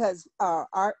 because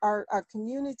our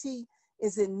community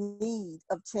is in need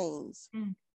of change.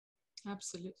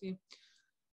 Absolutely.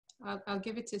 I'll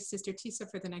give it to Sister Tisa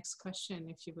for the next question,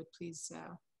 if you would please.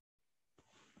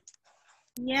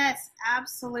 Yes,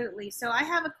 absolutely. So I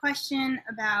have a question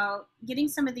about getting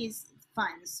some of these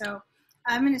funds. So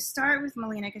I'm going to start with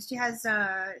Melina, because she has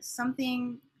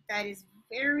something that is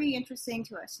very interesting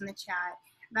to us in the chat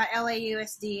about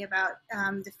LAUSD, about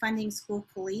defunding school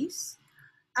police.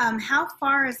 How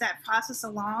far is that process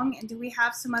along? And do we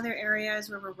have some other areas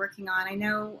where we're working on? I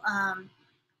know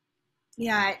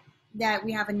that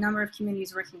we have a number of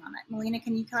communities working on it. Melina,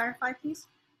 can you clarify, please?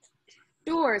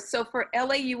 Sure. So for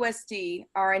LAUSD,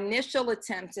 our initial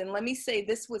attempt, and let me say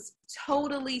this was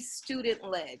totally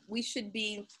student-led. We should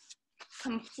be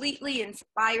completely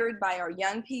inspired by our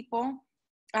young people.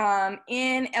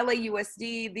 In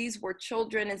LAUSD, these were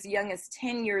children as young as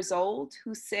 10 years old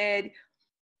who said,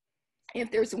 if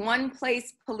there's one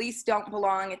place police don't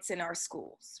belong, it's in our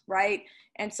schools, right?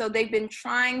 And so they've been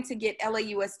trying to get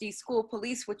LAUSD school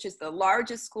police, which is the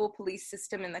largest school police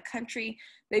system in the country,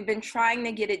 they've been trying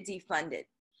to get it defunded.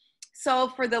 So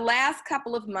for the last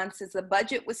couple of months, as the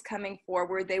budget was coming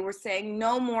forward, they were saying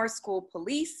no more school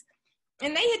police.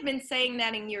 And they had been saying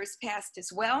that in years past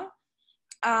as well.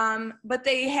 But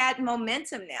they had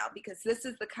momentum now, because this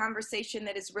is the conversation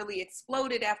that has really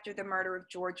exploded after the murder of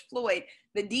George Floyd.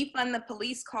 The defund the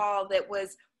police call that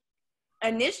was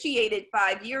initiated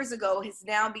 5 years ago has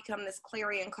now become this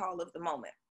clarion call of the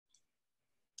moment.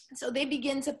 So they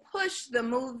begin to push the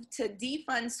move to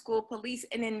defund school police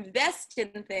and invest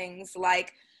in things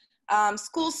like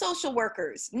school social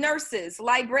workers, nurses,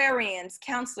 librarians,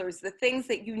 counselors, the things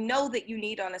that you know that you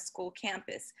need on a school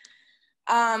campus.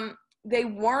 They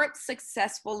weren't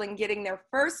successful in getting their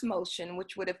first motion,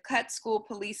 which would have cut school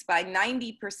police by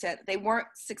 90%. They weren't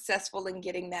successful in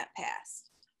getting that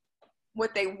passed.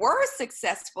 What they were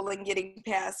successful in getting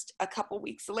passed a couple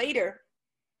weeks later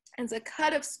is a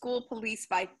cut of school police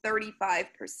by 35%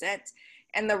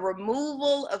 and the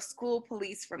removal of school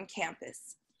police from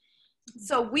campus.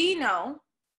 So we know,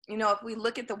 if we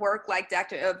look at the work like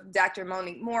Dr.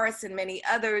 Monique Morris and many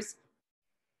others,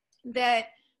 that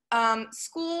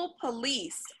school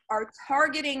police are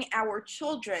targeting our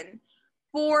children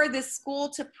for the school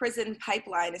to prison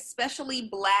pipeline, especially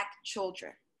Black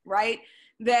children, right?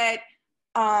 That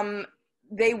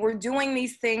they were doing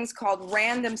these things called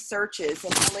random searches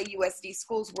in LAUSD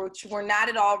schools, which were not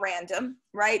at all random,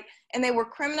 right? And they were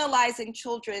criminalizing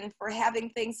children for having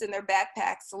things in their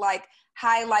backpacks like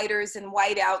highlighters and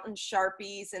whiteout and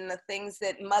Sharpies and the things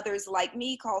that mothers like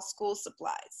me call school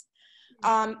supplies.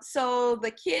 So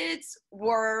the kids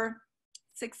were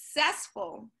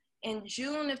successful in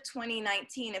June of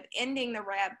 2019 of ending the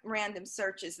random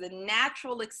searches. The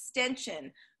natural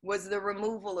extension was the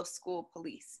removal of school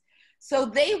police. So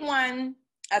they won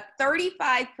a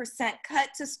 35% cut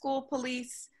to school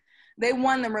police. They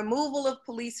won the removal of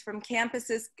police from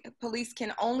campuses. Police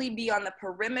can only be on the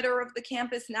perimeter of the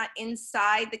campus, not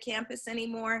inside the campus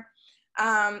anymore.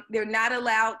 They're not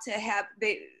allowed to have,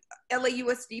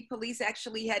 LAUSD police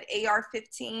actually had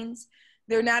AR-15s.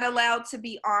 They're not allowed to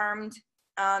be armed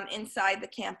inside the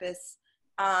campus.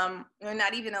 They're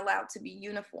not even allowed to be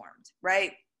uniformed,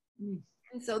 right?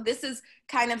 And so this is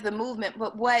kind of the movement.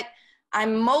 But what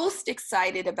I'm most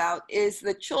excited about is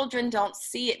the children don't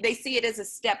see it. They see it as a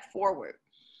step forward.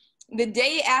 The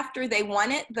day after they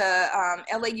won it, the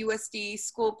LAUSD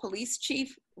school police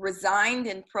chief resigned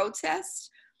in protest.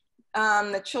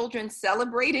 The children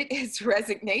celebrated his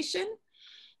resignation.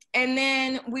 And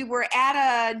then we were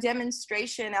at a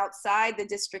demonstration outside the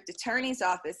district attorney's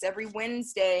office. Every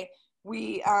Wednesday,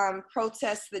 we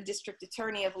protest the district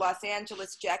attorney of Los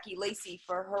Angeles, Jackie Lacey,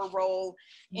 for her role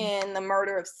in the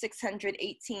murder of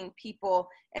 618 people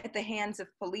at the hands of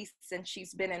police since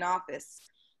she's been in office.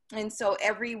 And so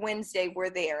every Wednesday we're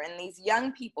there, and these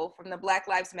young people from the Black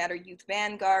Lives Matter Youth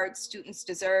Vanguard, Students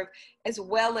Deserve, as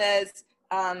well as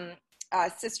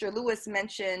Sister Lewis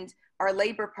mentioned our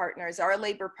labor partners. Our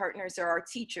labor partners are our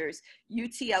teachers.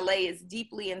 UTLA is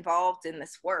deeply involved in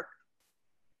this work.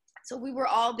 So we were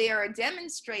all there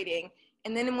demonstrating.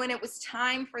 And then when it was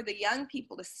time for the young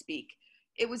people to speak,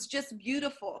 it was just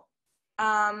beautiful.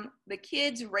 The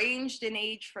kids ranged in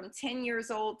age from 10 years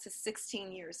old to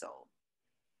 16 years old.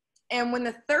 And when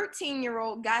the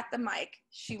 13-year-old got the mic,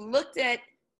 she looked at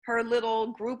her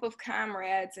little group of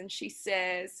comrades and she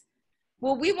says,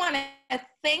 well, we want to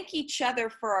thank each other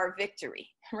for our victory,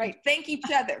 right? Thank each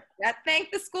other, not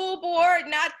thank the school board,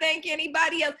 not thank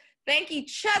anybody else. Thank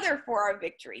each other for our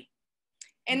victory.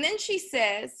 And then she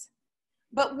says,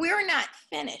 but we're not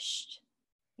finished.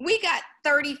 We got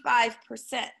 35%,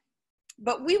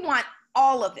 but we want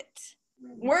all of it.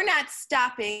 We're not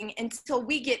stopping until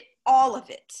we get all of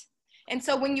it. And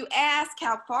so when you ask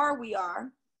how far we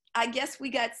are, I guess we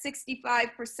got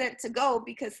 65% to go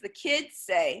because the kids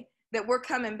say that we're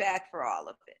coming back for all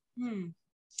of it.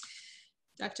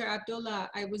 Dr. Abdullah,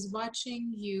 I was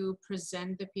watching you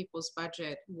present the People's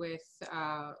Budget with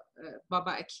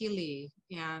Baba Akili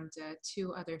and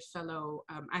two other fellow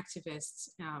activists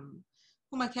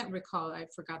whom I can't recall. I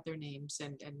forgot their names,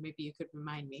 and maybe you could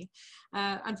remind me.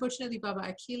 Unfortunately, Baba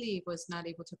Akili was not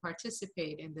able to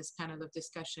participate in this panel of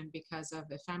discussion because of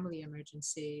a family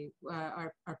emergency.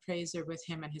 Our prayers are with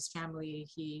him and his family.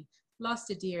 He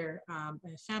lost a dear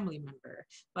family member,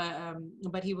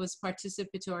 but he was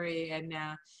participatory in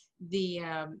the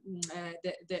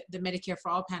Medicare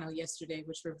for All panel yesterday,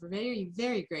 which we're very,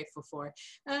 very grateful for.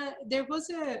 There was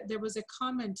a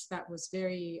comment that was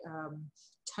very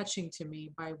touching to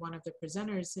me by one of the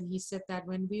presenters, and he said that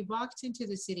when we walked into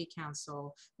the city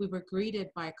council, we were greeted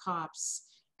by cops,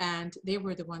 and they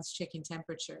were the ones checking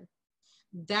temperature.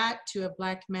 That to a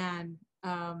Black man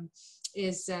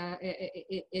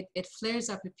it flares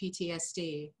up a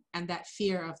PTSD and that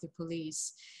fear of the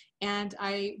police. And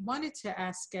I wanted to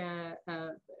ask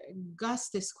Gus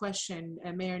this question,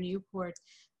 Mayor Newport.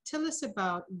 Tell us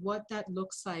about what that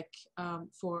looks like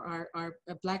for our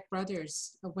Black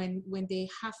brothers when they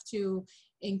have to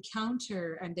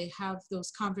encounter and they have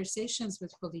those conversations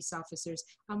with police officers,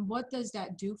 and what does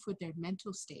that do for their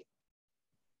mental state?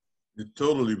 It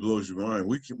totally blows your mind.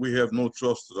 We have no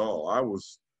trust at all. I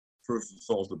was first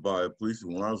assaulted by a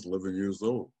policeman when I was 11 years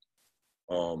old.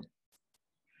 I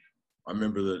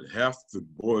remember that half the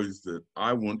boys that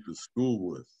I went to school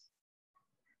with,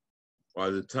 by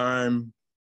the time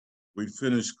we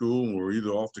finished school and were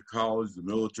either off to college, the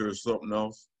military, or something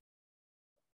else,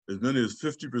 as many as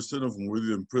 50% of them were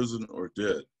either in prison or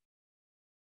dead.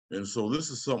 And so this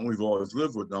is something we've always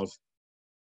lived with. Now,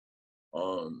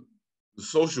 the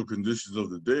social conditions of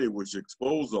the day, which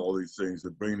expose all these things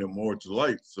and bring them more to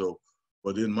light. So,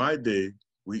 but in my day,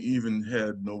 we even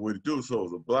had no way to do it. So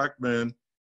as a Black man,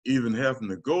 even having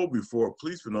to go before a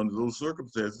policeman under those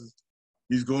circumstances,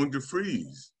 he's going to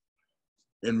freeze.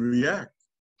 and react.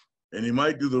 And he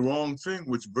might do the wrong thing,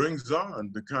 which brings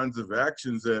on the kinds of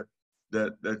actions that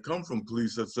come from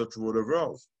police, et cetera, whatever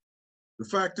else. The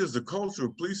fact is, the culture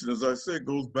of policing, as I say,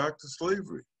 goes back to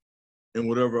slavery and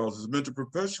whatever else. Is meant to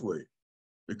perpetuate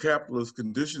the capitalist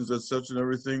conditions, et cetera, and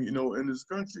everything, you know, in this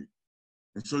country.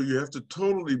 And so you have to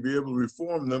totally be able to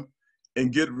reform them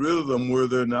and get rid of them where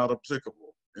they're not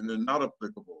applicable. And they're not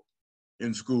applicable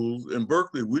in schools. In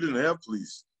Berkeley, we didn't have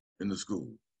police in the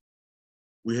schools.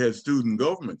 We had student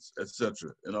governments, et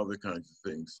cetera, and other kinds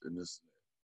of things in this.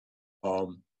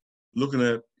 Looking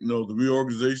at, you know, the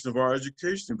reorganization of our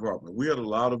education department. We had a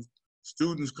lot of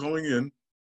students coming in.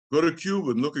 Go to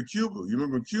Cuba and look at Cuba. You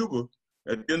remember Cuba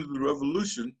at the end of the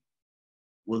revolution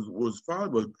was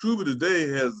fine, but Cuba today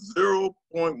has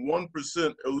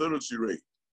 0.1% illiteracy rate.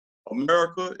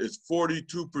 America is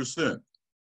 42%.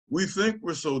 We think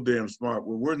we're so damn smart,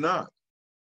 but we're not.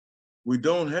 We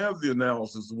don't have the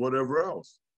analysis of whatever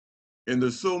else. And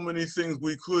there's so many things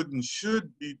we could and should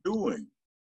be doing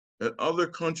that other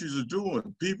countries are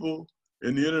doing. People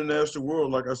in the international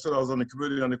world, like I said, I was on the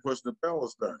committee on the question of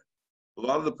Palestine. A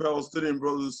lot of the Palestinian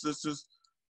brothers and sisters,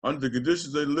 under the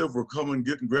conditions they live, were coming,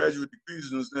 getting graduate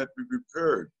degrees, and had to be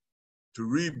prepared to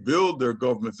rebuild their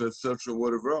governments, et cetera,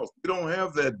 whatever else. We don't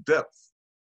have that depth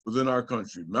within our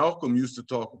country. Malcolm used to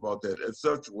talk about that, et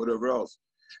cetera, whatever else.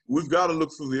 We've got to look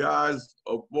through the eyes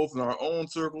of both in our own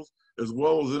circles as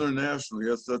well as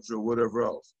internationally, et cetera, whatever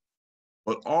else.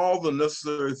 But all the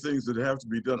necessary things that have to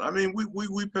be done. I mean,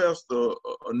 we passed an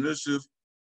initiative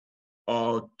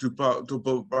to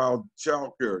provide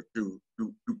child care to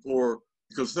poor,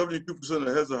 because 72% of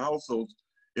the heads of households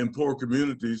in poor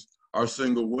communities are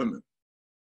single women.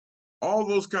 All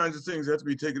those kinds of things have to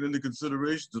be taken into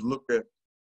consideration to look at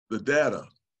the data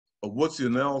of what's the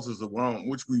analysis around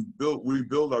which we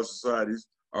build our societies,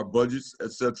 our budgets,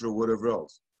 et cetera, whatever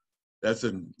else. That's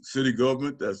in city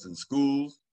government, that's in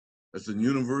schools, that's in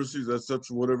universities, et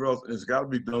cetera, whatever else. And it's got to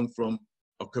be done from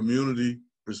a community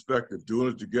perspective, doing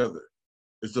it together.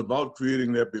 It's about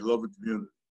creating that beloved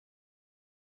community.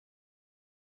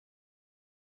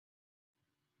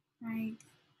 Right.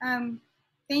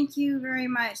 Thank you very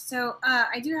much. So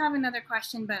I do have another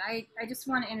question, but I just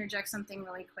want to interject something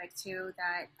really quick too,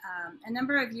 that a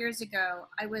number of years ago,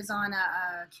 I was on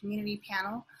a community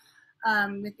panel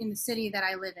within the city that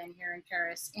I live in here in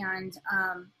Paris. And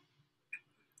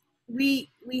we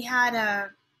had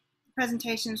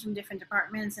presentations from different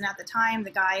departments. And at the time,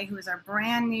 the guy who was our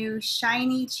brand new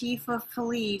shiny chief of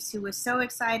police, who was so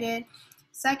excited,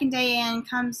 second day in,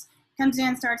 comes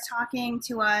in, starts talking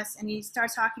to us, and he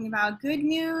starts talking about good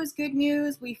news,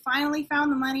 we finally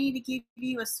found the money to give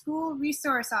you a school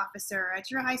resource officer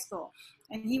at your high school.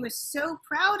 And he was so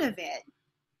proud of it.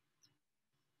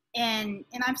 And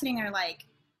I'm sitting there like,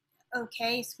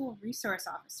 okay, school resource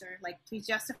officer, like, please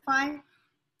justify.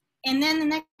 And then the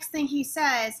next thing he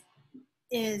says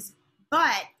is,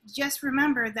 but just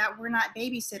remember that we're not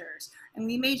babysitters. And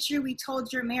we made sure we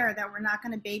told your mayor that we're not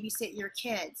going to babysit your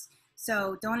kids.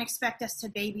 So don't expect us to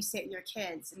babysit your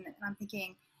kids. And I'm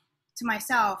thinking to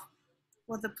myself,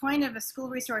 well, the point of a school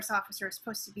resource officer is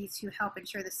supposed to be to help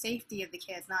ensure the safety of the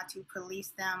kids, not to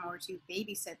police them or to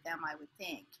babysit them, I would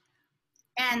think.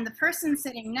 And the person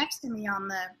sitting next to me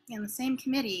in the same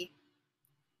committee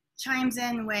chimes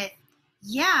in with,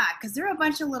 yeah, because they're a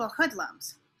bunch of little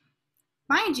hoodlums.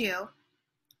 Mind you,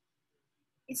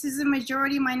 this is a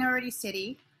majority minority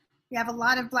city. We have a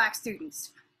lot of Black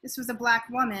students. This was a Black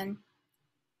woman,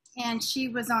 and she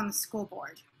was on the school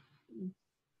board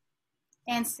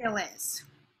and still is.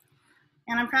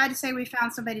 And I'm proud to say we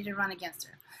found somebody to run against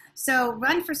her. So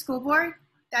run for school board,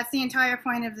 that's the entire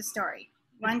point of the story.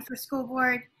 Run for school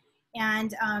board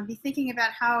and be thinking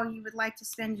about how you would like to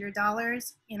spend your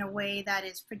dollars in a way that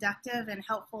is productive and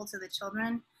helpful to the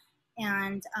children,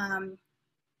 and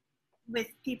with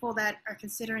people that are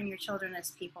considering your children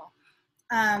as people.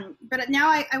 But now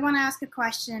I want to ask a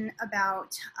question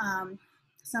about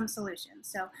some solutions.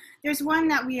 So there's one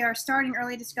that we are starting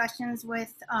early discussions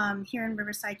with here in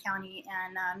Riverside County,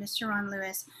 and Ms. Sharon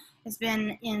Lewis has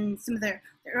been in some of the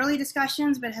early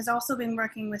discussions, but has also been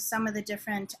working with some of the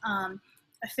different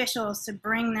officials to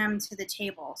bring them to the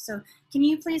table. So can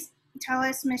you please tell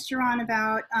us, Ms. Sharon,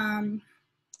 about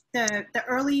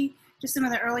just some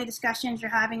of the early discussions you're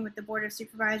having with the Board of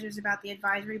Supervisors about the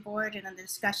advisory board, and then the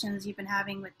discussions you've been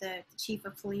having with the chief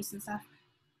of police and stuff?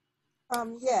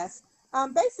 Yes.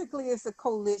 Basically, it's a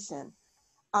coalition.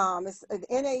 It's an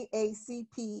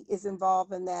NAACP is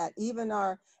involved in that. Even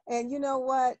and you know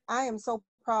what? I am so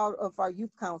proud of our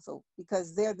youth council,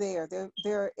 because they're there.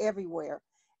 They're everywhere.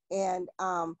 And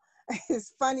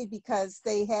it's funny because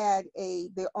they had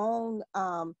their own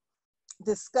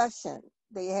discussion.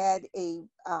 They had a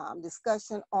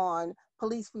discussion on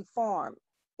police reform,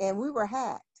 and we were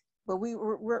hacked, but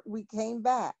we came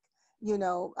back, you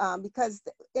know, because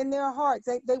in their hearts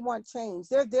they want change.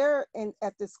 They're there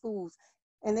at the schools,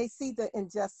 and they see the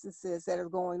injustices that are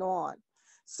going on.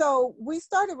 So we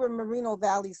started with Moreno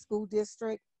Valley School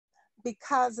District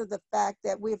because of the fact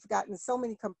that we've gotten so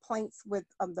many complaints with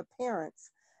the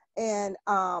parents, and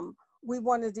we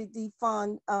wanted to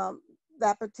defund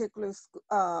that particular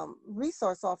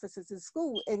resource officers in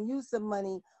school and use the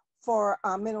money for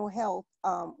mental health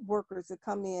workers to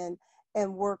come in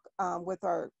and work with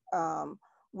our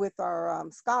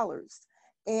scholars.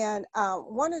 And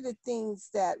one of the things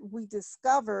that we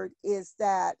discovered is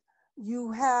that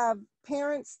you have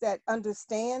parents that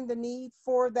understand the need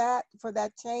for that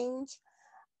change.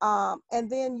 And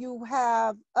then you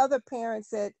have other parents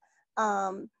that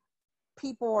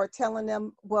people are telling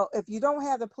them, well, if you don't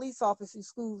have the police officers,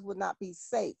 schools would not be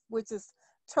safe, which is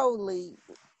totally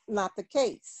not the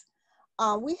case.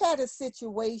 We had a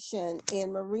situation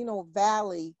in Moreno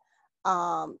Valley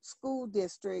School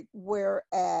District,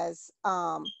 whereas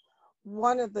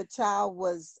one of the child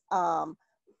was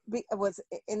he was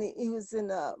in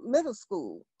a middle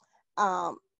school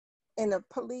in a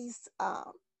police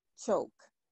choke,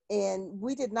 and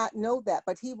we did not know that,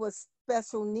 but he was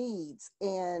special needs,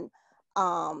 and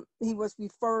he was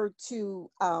referred to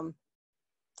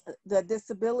the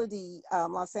disability,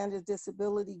 Los Angeles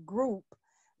disability group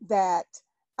that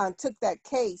took that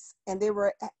case, and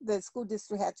the school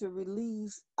district had to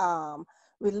release the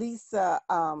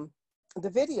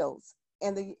videos,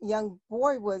 and the young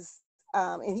boy was,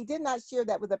 and he did not share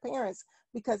that with the parents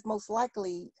because most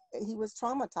likely he was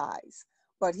traumatized,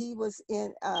 but he was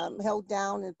held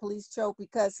down in police choke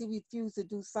because he refused to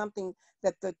do something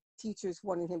that the teachers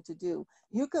wanted him to do.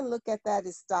 You can look at that,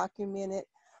 it's documented.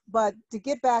 But to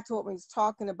get back to what we was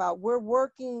talking about, we're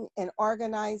working and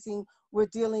organizing. We're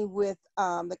dealing with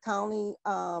the county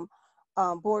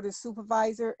board of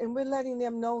supervisor, and we're letting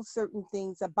them know certain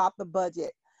things about the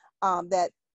budget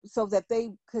so that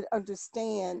they could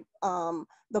understand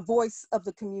the voice of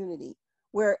the community.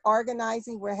 We're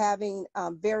organizing, we're having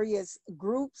various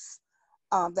groups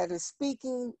that are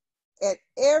speaking at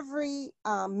every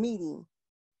meeting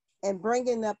and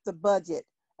bringing up the budget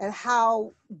and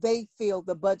how they feel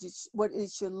the budget, what it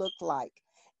should look like.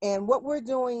 And what we're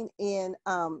doing in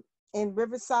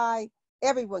Riverside,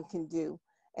 everyone can do.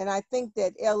 And I think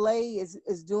that LA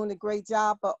is doing a great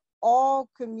job, but all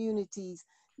communities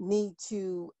need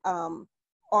to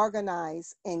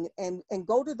organize and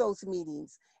go to those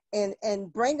meetings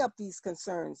and bring up these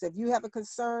concerns. If you have a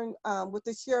concern with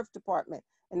the sheriff department,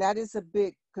 and that is a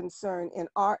big concern in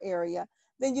our area,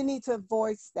 then you need to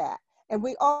voice that. And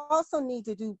we also need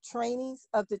to do trainings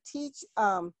to teach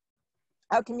our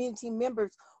community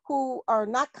members who are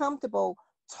not comfortable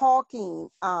talking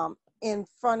in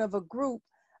front of a group,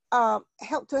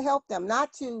 help them,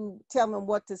 not to tell them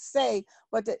what to say,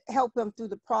 but to help them through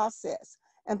the process.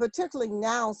 And particularly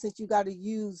now, since you got to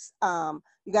use,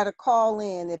 you got to call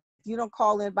in. If you don't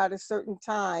call in by a certain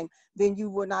time, then you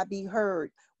will not be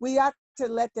heard. We have to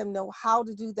let them know how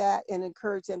to do that and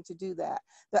encourage them to do that.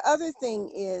 The other thing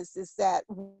is that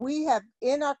we have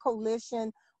in our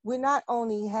coalition, we not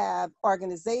only have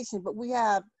organization, but we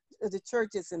have the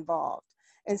churches involved.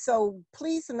 And so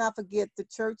please do not forget the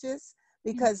churches,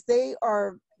 because they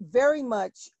are very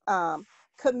much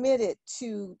committed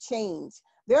to change.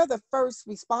 They're the first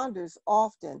responders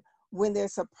often when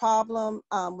there's a problem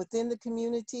within the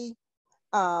community.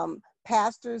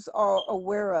 Pastors are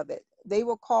aware of it. They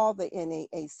will call the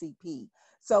NAACP.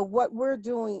 So what we're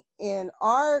doing in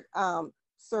our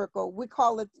circle, we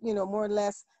call it, more or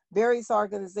less various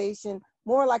organizations,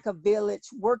 more like a village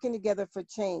working together for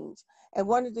change. And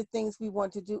one of the things we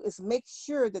want to do is make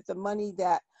sure that the money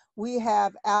that we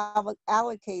have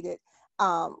allocated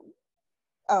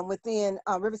within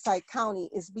Riverside County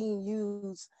is being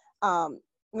used,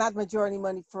 not majority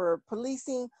money for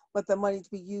policing, but the money to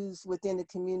be used within the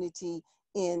community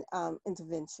in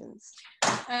interventions.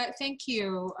 Thank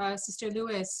you, Sister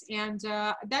Lewis, and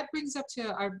that brings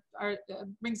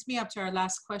me up to our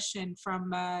last question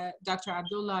from Dr.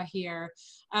 Abdullah here.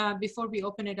 Before we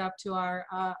open it up to our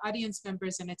audience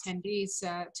members and attendees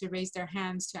to raise their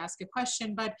hands to ask a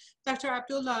question, but Dr.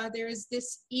 Abdullah, there is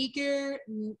this eager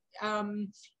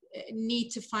need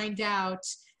to find out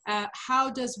how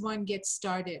does one get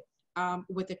started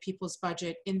with the people's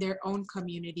budget in their own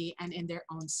community and in their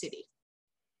own city?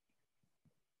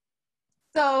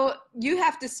 So you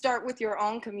have to start with your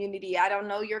own community. I don't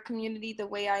know your community the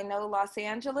way I know Los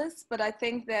Angeles, but I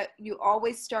think that you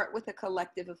always start with a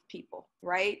collective of people,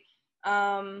 right?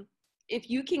 If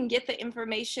you can get the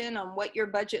information on what your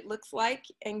budget looks like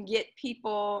and get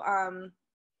people,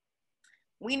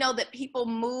 we know that people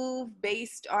move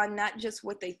based on not just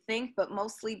what they think, but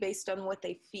mostly based on what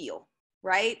they feel,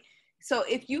 right? So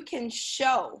if you can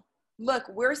show, look,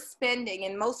 we're spending,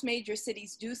 and most major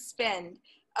cities do spend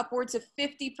upwards of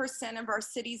 50% of our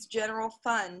city's general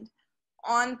fund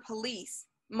on police,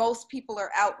 most people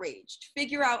are outraged.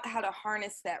 Figure out how to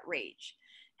harness that rage.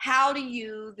 How do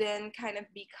you then kind of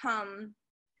become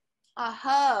a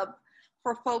hub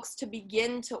for folks to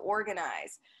begin to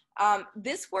organize?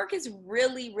 This work is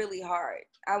really, really hard.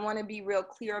 I want to be real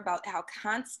clear about how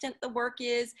constant the work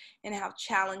is and how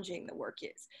challenging the work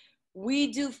is.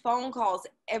 We do phone calls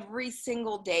every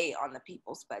single day on the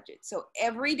people's budget. So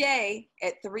every day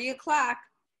at 3 o'clock,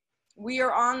 we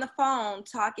are on the phone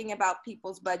talking about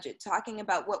people's budget, talking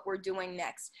about what we're doing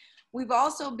next. We've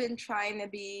also been trying to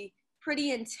be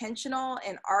pretty intentional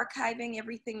in archiving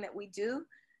everything that we do,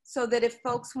 so that if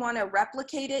folks want to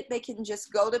replicate it, they can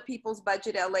just go to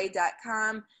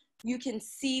peoplesbudgetla.com. You can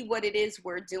see what it is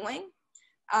we're doing.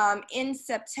 In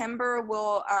September,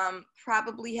 we'll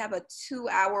probably have a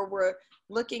 2-hour, we're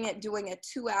looking at doing a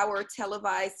 2-hour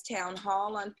televised town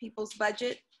hall on people's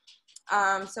budget.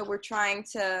 So we're trying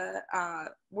to,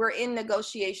 we're in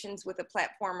negotiations with a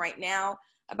platform right now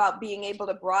about being able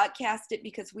to broadcast it,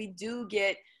 because we do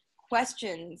get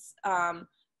questions.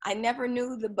 I never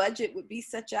knew the budget would be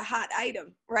such a hot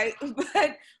item, right?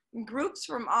 But groups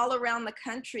from all around the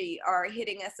country are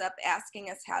hitting us up, asking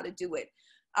us how to do it.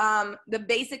 The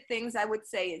basic things I would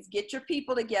say is get your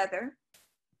people together,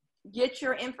 get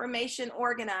your information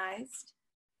organized,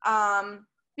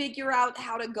 figure out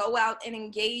how to go out and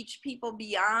engage people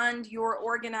beyond your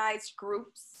organized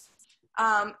groups,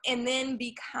 and then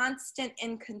be constant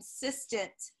and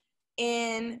consistent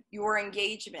in your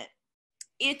engagement.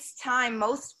 It's time.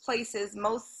 Most places,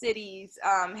 most cities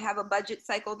have a budget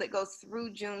cycle that goes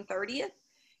through June 30th.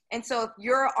 And so if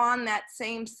you're on that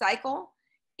same cycle,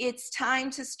 it's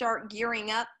time to start gearing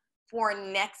up for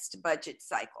next budget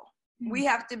cycle. We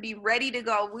have to be ready to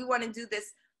go. We want to do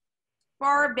this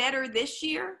far better this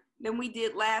year than we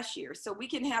did last year, so we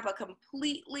can have a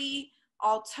complete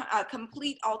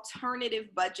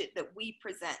alternative budget that we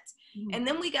present. And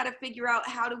then we got to figure out,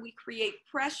 how do we create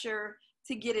pressure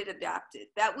to get it adopted?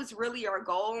 That was really our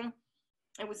goal.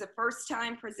 It was the first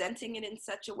time presenting it in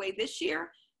such a way this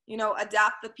year. You know,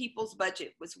 adopt the people's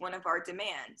budget was one of our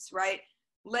demands, right?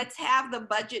 Let's have the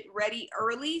budget ready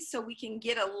early so we can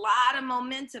get a lot of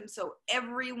momentum, so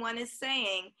everyone is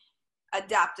saying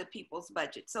adopt a people's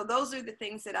budget. So those are the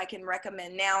things that I can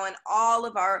recommend now. And all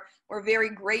of we're very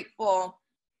grateful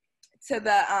to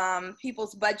the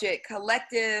People's Budget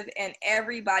Collective and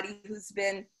everybody who's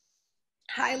been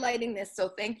highlighting this. So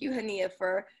thank you, Hania,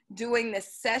 for doing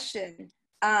this session,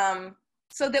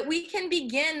 so that we can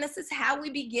begin. This is how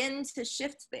we begin to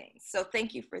shift things. So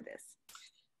thank you for this.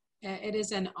 It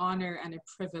is an honor and a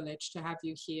privilege to have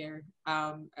you here,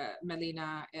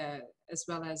 Melina, as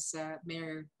well as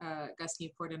Mayor Gus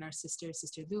Newport and our Sister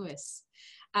Lewis.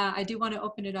 I do want to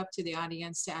open it up to the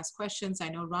audience to ask questions. I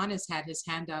know Ron has had his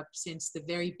hand up since the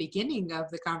very beginning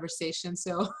of the conversation,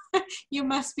 so you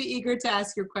must be eager to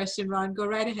ask your question, Ron. Go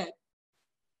right ahead.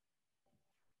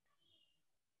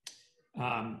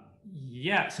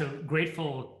 Yeah, so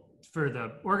grateful for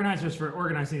the organizers for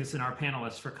organizing this and our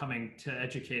panelists for coming to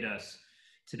educate us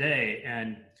today.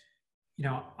 And, you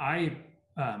know,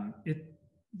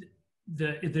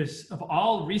 there's, of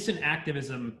all recent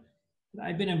activism that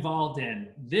I've been involved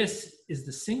in, this is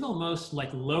the single most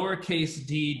like lowercase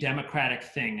d democratic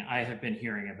thing I have been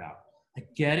hearing about,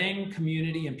 like getting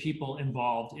community and people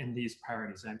involved in these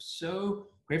priorities. I'm so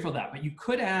grateful for that. But you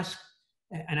could ask,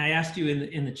 and I asked you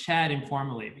in the chat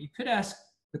informally, but you could ask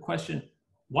the question,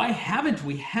 why haven't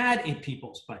we had a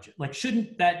people's budget? Like,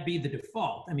 shouldn't that be the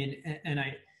default? I mean, and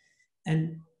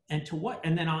to what,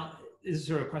 and then this is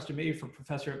sort of a question maybe for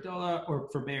Professor Abdullah or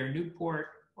for Mayor Newport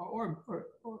or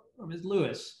Ms.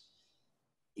 Lewis.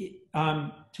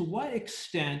 To what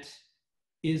extent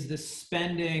is the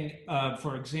spending of,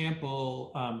 for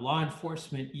example, law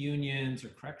enforcement unions or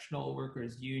correctional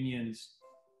workers unions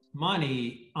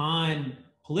money on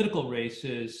political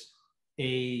races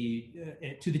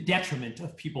to the detriment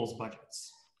of people's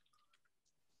budgets?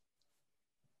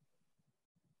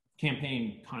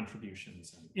 Campaign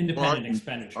contributions and independent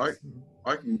expenditures.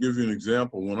 I can give you an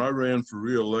example. When I ran for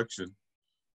re-election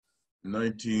in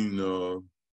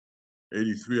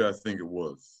 1983, I think it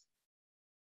was,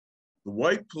 the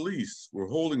white police were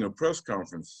holding a press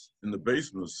conference in the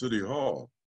basement of City Hall,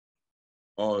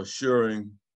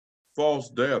 sharing false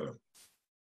data.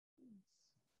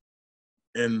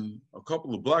 And a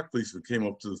couple of black policemen came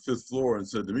up to the 5th floor and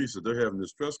said to me, said, they're having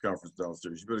this press conference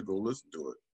downstairs. You better go listen to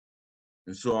it.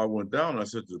 And so I went down and I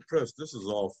said to the press, this is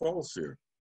all false here.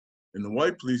 And the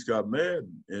white police got mad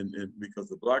and because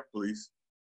the black police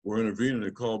were intervening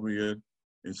and called me in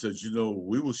and said, you know,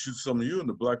 we will shoot some of you. And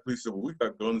the black police said, well, we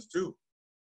got guns too.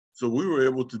 So we were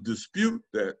able to dispute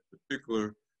that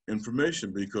particular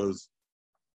information because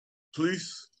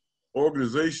police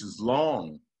organizations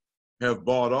long have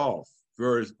bought off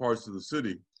various parts of the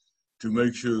city to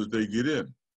make sure that they get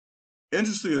in.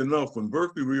 Interestingly enough, when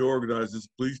Berkeley reorganized its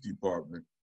police department,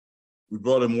 we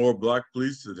brought in more black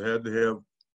police that had to have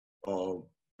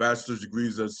bachelor's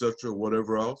degrees, et cetera,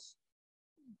 whatever else.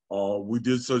 We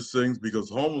did such things because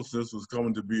homelessness was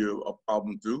coming to be a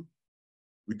problem too.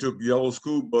 We took yellow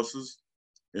school buses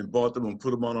and bought them and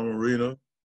put them on a marina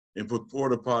and put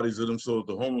porta potties in them so that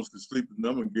the homeless could sleep in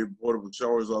them and gave portable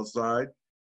showers outside,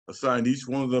 assigned each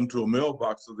one of them to a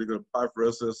mailbox so they could apply for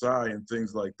SSI and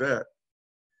things like that,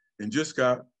 and just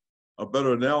got a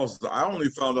better analysis. I only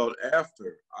found out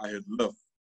after I had left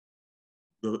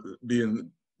being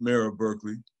mayor of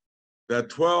Berkeley that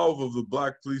 12 of the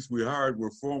black police we hired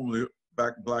were formerly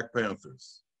Black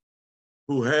Panthers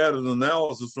who had an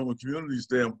analysis from a community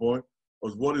standpoint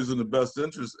of what is in the best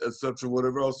interest, et cetera,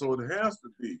 whatever else. So it has to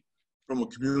be from a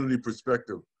community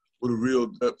perspective with a real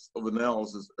depth of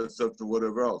analysis, et cetera,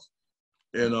 whatever else.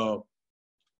 And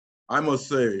I must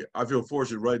say, I feel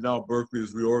fortunate right now. Berkeley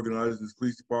is reorganizing its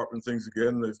police department things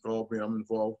again. They've called me. I'm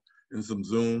involved in some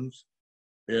Zooms.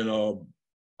 And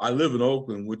I live in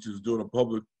Oakland, which is doing a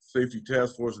public safety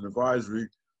task force and advisory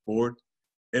board.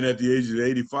 And at the age of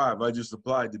 85, I just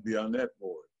applied to be on that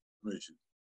board commission.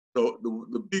 So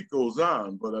the beat goes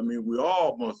on, but I mean, we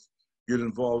all must get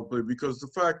involved because the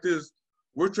fact is,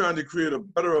 we're trying to create a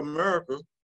better America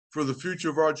for the future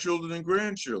of our children and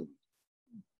grandchildren.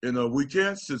 You know, we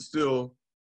can't sit still,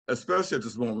 especially at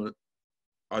this moment.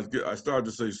 I started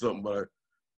to say something, but I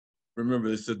remember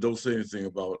they said, don't say anything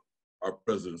about our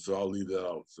president, so I'll leave that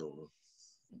out. So,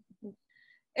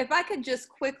 if I could just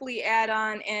quickly add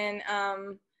on, and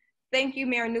thank you,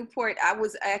 Mayor Newport. I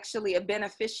was actually a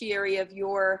beneficiary of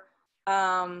your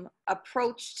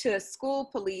approach to school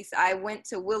police. I went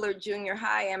to Willard Junior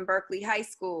High and Berkeley High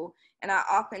School, and I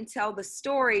often tell the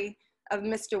story of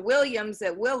Mr. Williams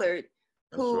at Willard,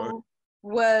 who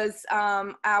was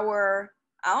our,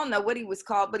 I don't know what he was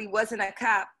called, but he wasn't a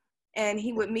cop, and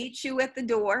he would meet you at the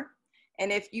door,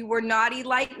 and if you were naughty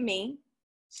like me,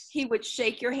 he would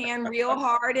shake your hand real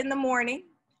hard in the morning,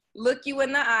 look you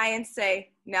in the eye and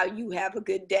say, now you have a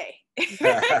good day.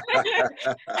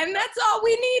 And that's all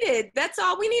we needed. That's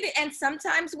all we needed. And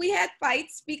sometimes we had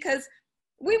fights because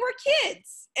we were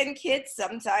kids, and kids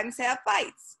sometimes have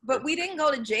fights, but we didn't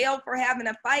go to jail for having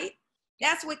a fight.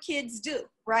 That's what kids do,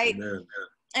 right? man.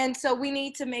 And so we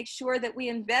need to make sure that we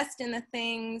invest in the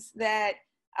things that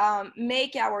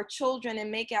make our children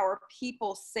and make our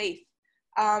people safe.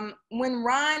 When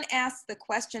Ron asked the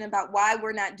question about why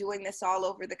we're not doing this all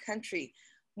over the country,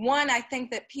 one, I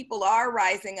think that people are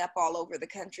rising up all over the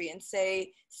country and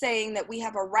saying that we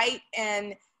have a right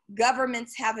and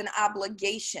governments have an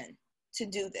obligation to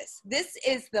do this. This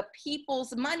is the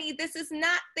people's money. This is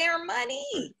not their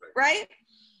money, right?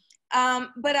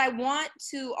 But I want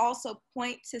to also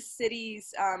point to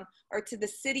cities or to the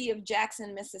city of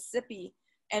Jackson, Mississippi,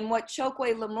 and what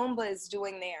Chokwe Lumumba is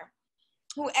doing there,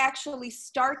 who actually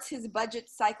starts his budget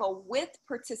cycle with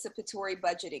participatory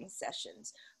budgeting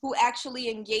sessions, who actually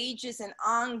engages in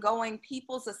ongoing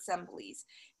people's assemblies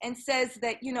and says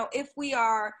that, you know, if we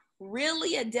are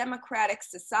really a democratic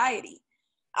society,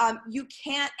 you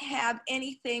can't have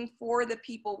anything for the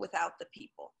people without the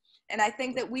people. And I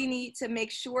think that we need to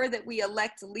make sure that we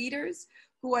elect leaders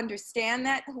who understand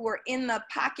that, who are in the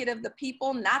pocket of the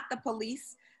people, not the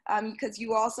police, because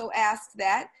you also asked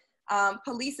that.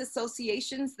 Police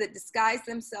associations that disguise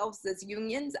themselves as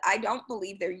unions. I don't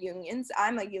believe they're unions.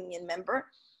 I'm a union member.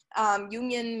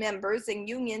 Union members and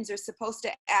unions are supposed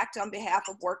to act on behalf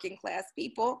of working class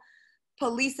people.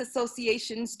 Police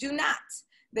associations do not.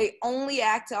 They only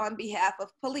act on behalf of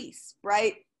police,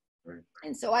 right?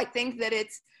 And so I think that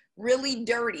it's really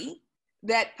dirty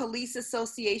that police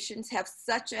associations have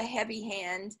such a heavy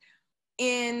hand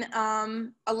in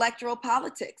electoral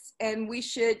politics. And we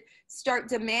should start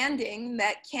demanding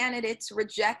that candidates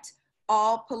reject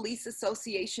all police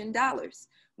association dollars.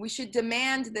 We should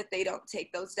demand that they don't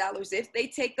take those dollars. If they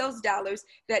take those dollars,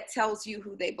 that tells you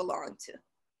who they belong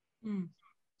to.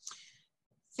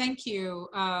 Thank you,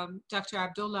 Dr.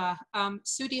 Abdullah.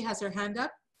 Sudi has her hand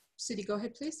up. Sudi, go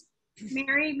ahead, please.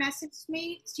 Mary messaged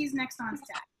me. She's next on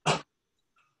staff.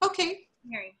 Okay.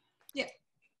 Mary. Yeah.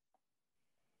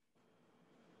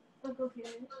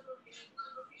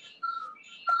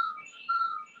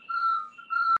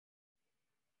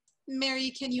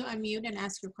 Mary, can you unmute and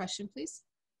ask your question, please?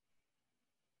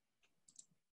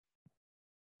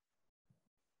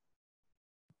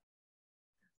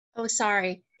 Oh,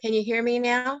 sorry. Can you hear me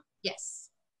now? Yes.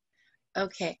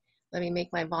 Okay, let me make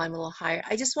my volume a little higher.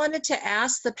 I just wanted to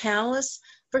ask the panelists,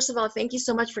 first of all, thank you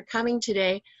so much for coming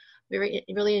today. We're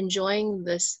really enjoying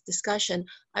this discussion.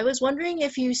 I was wondering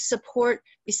if you support,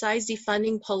 besides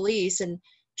defunding police and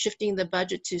shifting the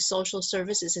budget to social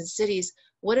services in cities,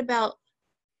 what about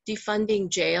defunding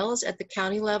jails at the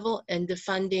county level and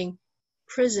defunding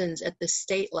prisons at the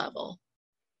state level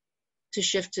to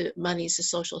shift to monies to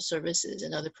social services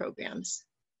and other programs?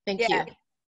 Thank you.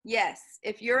 Yes,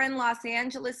 if you're in Los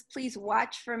Angeles, please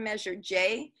watch for Measure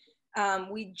J.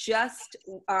 We just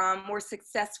were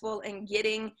successful in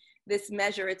getting this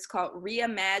measure. It's called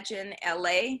Reimagine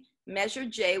LA, Measure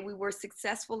J. We were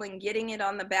successful in getting it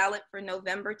on the ballot for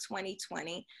November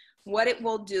 2020. What it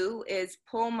will do is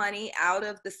pull money out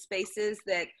of the spaces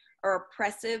that are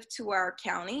oppressive to our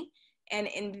county and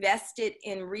invest it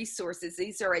in resources.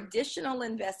 These are additional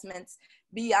investments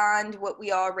beyond what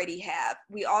we already have.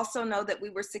 We also know that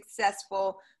we were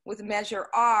successful with Measure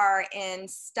R in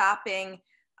stopping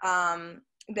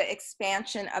the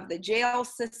expansion of the jail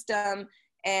system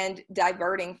and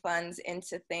diverting funds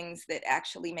into things that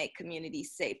actually make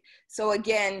communities safe. So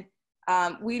again,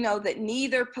 we know that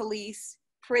neither police,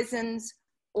 prisons,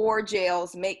 or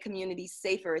jails make communities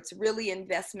safer. It's really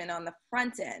investment on the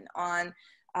front end, on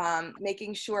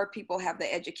making sure people have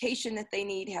the education that they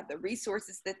need, have the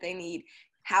resources that they need,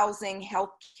 housing,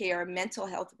 healthcare, mental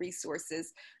health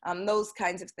resources, those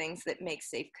kinds of things that make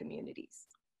safe communities.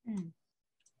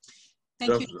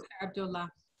 Thank you, Dr.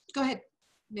 Abdullah. Go ahead,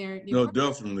 Mayor. No,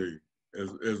 definitely.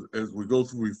 As we go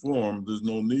through reform, there's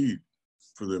no need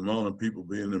for the amount of people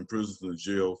being in prisons and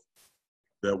jails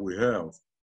that we have.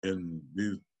 And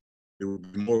it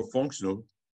would be more functional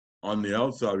on the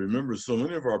outside. Remember, so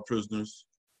many of our prisoners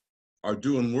are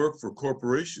doing work for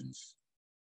corporations,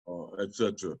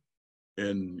 etc.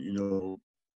 And, you know,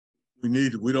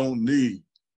 we don't need,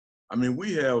 I mean,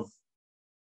 we have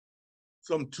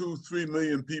some 2-3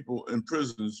 million people in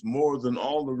prisons, more than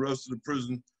all the rest of the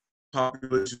prison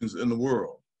populations in the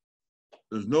world.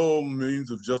 There's no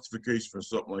means of justification for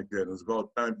something like that. It's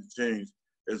about time to change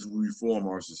as we reform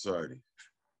our society.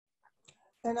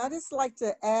 And I just like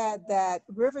to add that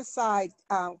Riverside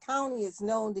County is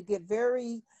known to give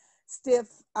very stiff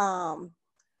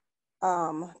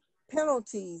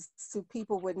penalties to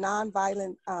people with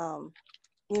nonviolent,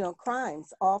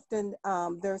 crimes. Often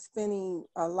they're spending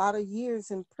a lot of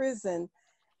years in prison,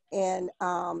 and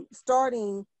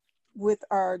starting with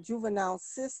our juvenile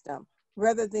system,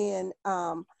 rather than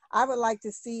I would like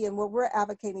to see, and what we're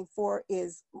advocating for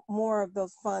is more of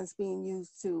those funds being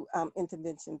used to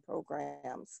intervention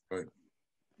programs. Right.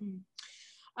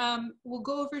 We'll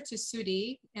go over to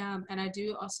Sudi, and I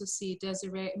do also see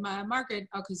Desiree, Margaret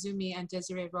Alkazumi and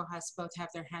Desiree Rojas both have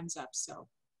their hands up. So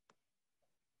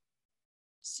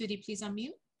Sudi, please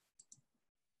unmute.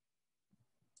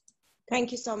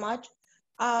 Thank you so much.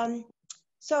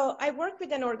 So I work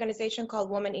with an organization called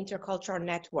Women Intercultural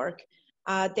Network.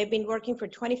 They've been working for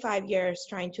 25 years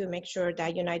trying to make sure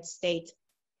that United States,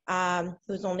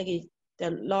 who's only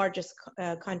the largest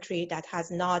country that has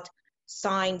not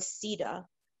signed CEDA,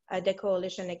 the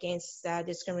Coalition Against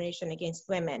Discrimination Against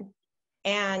Women.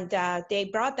 And they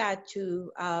brought that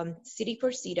to City for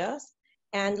CEDAs,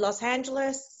 and Los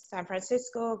Angeles, San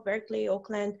Francisco, Berkeley,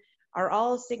 Oakland are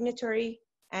all signatory,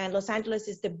 and Los Angeles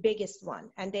is the biggest one.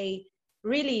 And they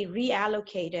really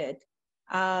reallocated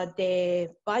the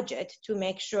budget to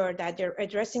make sure that they're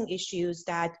addressing issues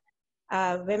that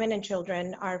women and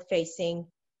children are facing,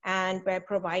 and by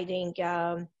providing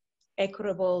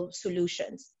equitable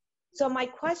solutions. So my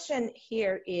question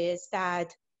here is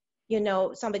that,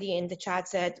 somebody in the chat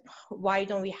said, why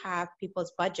don't we have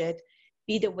people's budget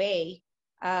be the way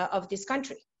of this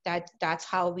country? That's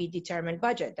how we determine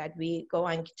budget, that we go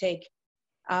and take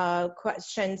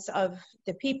questions of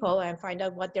the people and find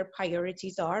out what their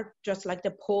priorities are, just like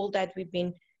the poll that we've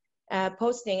been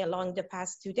posting along the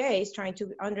past 2 days, trying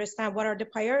to understand what are the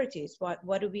priorities,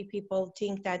 what do we people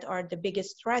think that are the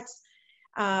biggest threats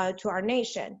to our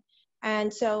nation.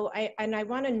 And so I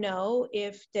want to know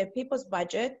if the people's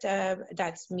budget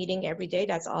that's meeting every day,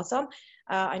 that's awesome,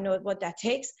 I know what that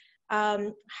takes,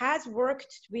 has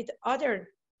worked with other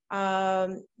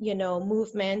you know,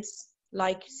 movements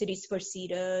like Cities for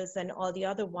Cedars and all the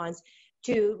other ones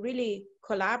to really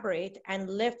collaborate and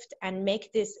lift and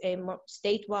make this a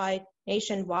statewide,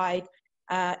 nationwide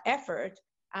effort.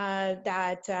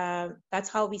 That's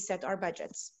how we set our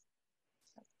budgets.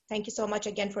 Thank you so much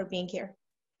again for being here.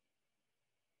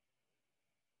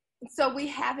 So we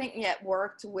haven't yet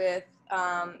worked with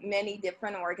many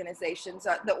different organizations.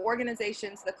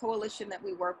 The coalition that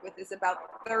we work with is about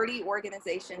 30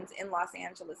 organizations in Los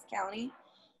Angeles County.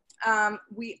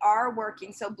 We are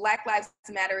working, so Black Lives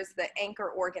Matter is the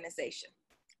anchor organization.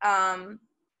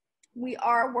 We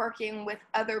are working with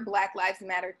other Black Lives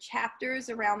Matter chapters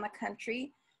around the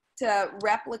country to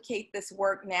replicate this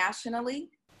work nationally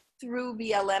through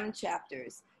BLM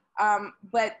chapters.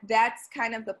 But that's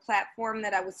kind of the platform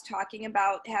that I was talking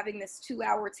about. Having this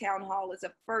 2-hour town hall is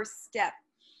a first step.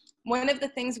 One of the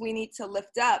things we need to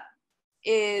lift up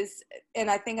is, and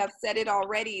I think I've said it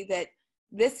already, that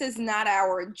this is not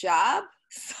our job.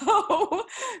 So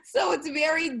it's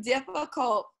very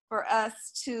difficult for us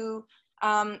to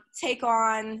take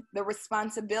on the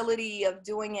responsibility of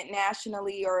doing it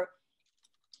nationally or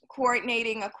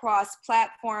coordinating across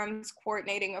platforms,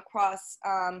 coordinating across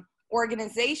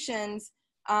organizations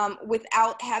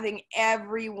without having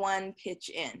everyone pitch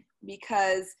in,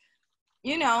 because,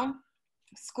 you know,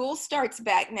 school starts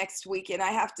back next week and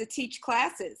I have to teach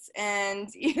classes, and,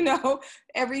 you know,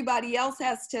 everybody else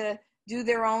has to do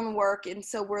their own work. And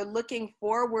so we're looking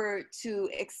forward to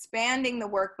expanding the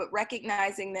work, but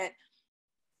recognizing that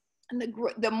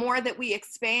the more that we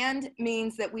expand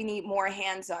means that we need more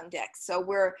hands on deck. So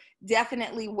we're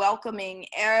definitely welcoming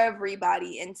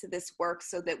everybody into this work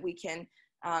so that we can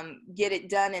get it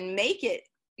done and make it,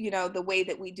 you know, the way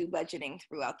that we do budgeting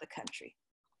throughout the country.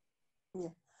 Yeah.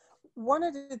 One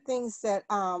of the things that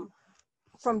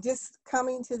from just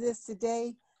coming to this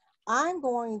today, I'm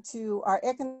going to our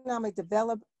Economic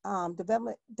Development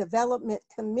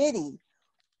Committee.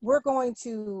 We're going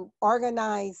to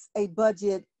organize a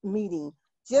budget meeting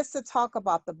just to talk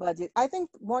about the budget. I think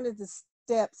one of the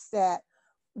steps that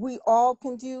we all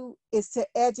can do is to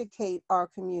educate our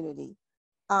community.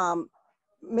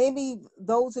 Maybe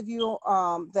those of you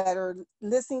that are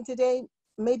listening today,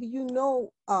 maybe you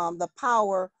know the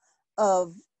power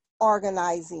of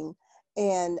organizing,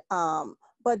 and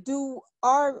but do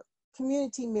our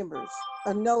community members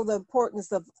know the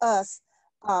importance of us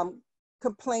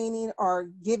complaining or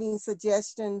giving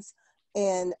suggestions,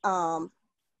 and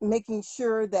making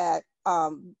sure that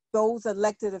those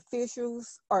elected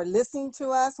officials are listening to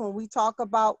us when we talk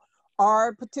about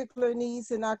our particular needs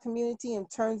in our community in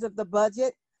terms of the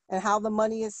budget and how the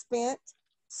money is spent.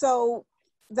 So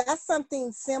that's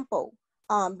something simple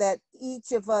that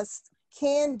each of us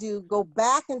can do, go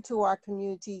back into our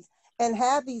communities and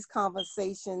have these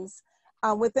conversations.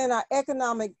 Within our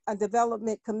Economic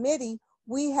Development Committee,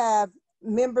 we have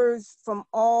members from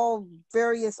all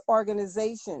various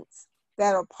organizations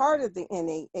that are part of the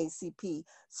NAACP.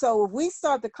 So if we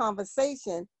start the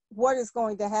conversation, what is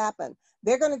going to happen?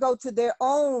 They're going to go to their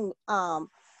own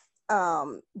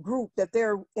group that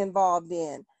they're involved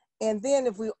in. And then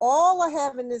if we all are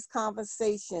having this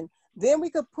conversation, then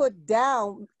we could put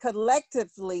down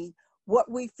collectively what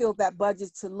we feel that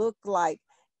budget to look like,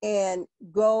 and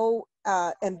go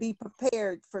and be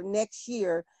prepared for next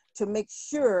year to make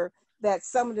sure that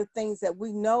some of the things that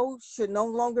we know should no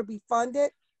longer be funded,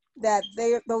 that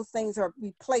those things are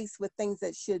replaced with things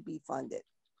that should be funded.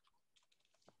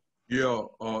 Yeah,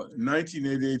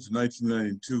 1988 to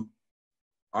 1992,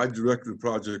 I directed a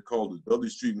project called the Dudley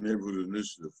Street Neighborhood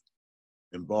Initiative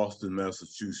in Boston,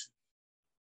 Massachusetts.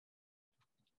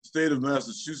 The state of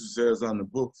Massachusetts has on the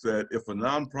books that if a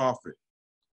nonprofit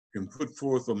can put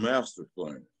forth a master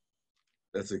plan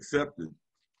that's accepted,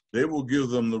 they will give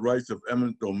them the rights of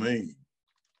eminent domain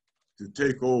to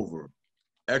take over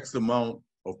X amount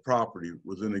of property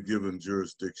within a given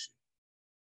jurisdiction.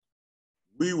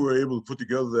 We were able to put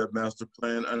together that master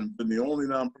plan and been the only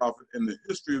nonprofit in the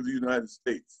history of the United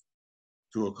States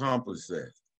to accomplish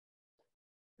that.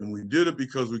 And we did it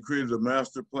because we created a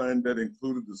master plan that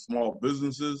included the small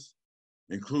businesses,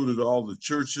 included all the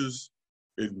churches,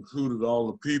 it included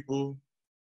all the people,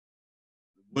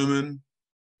 women,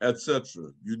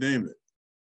 etc., you name it.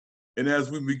 And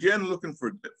as we began looking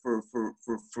for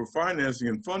financing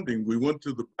and funding, we went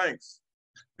to the banks.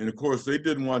 And of course, they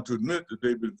didn't want to admit that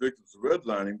they'd been victims of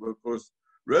redlining, but of course,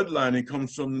 redlining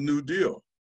comes from the New Deal.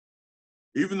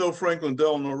 Even though Franklin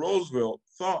Delano Roosevelt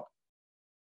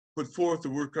put forth the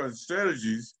work on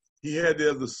strategies, he had to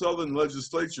have the Southern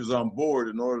legislatures on board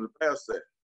in order to pass that.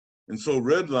 And so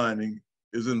redlining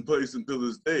is in place until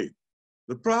this day.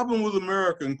 The problem with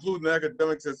America, including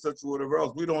academics, etc., whatever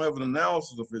else, we don't have an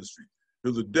analysis of history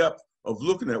to the depth of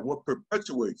looking at what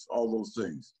perpetuates all those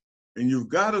things. And you've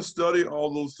got to study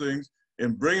all those things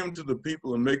and bring them to the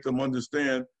people and make them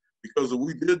understand, because if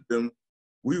we did them,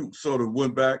 we sort of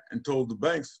went back and told the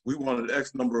banks we wanted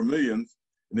X number of millions,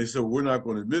 and they said, we're not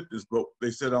going to admit this, but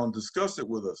they sat down and discussed it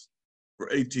with us for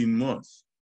 18 months.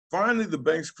 Finally, the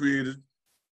banks created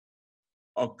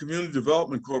a community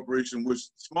development corporation, which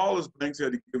smallest banks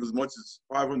had to give as much as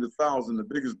 500,000, the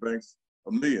biggest banks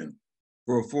 $1 million,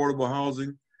 for affordable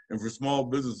housing and for small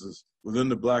businesses within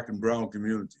the Black and brown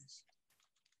communities.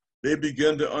 They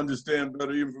began to understand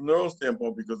better even from their own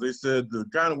standpoint, because they said the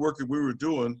kind of work that we were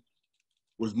doing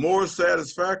was more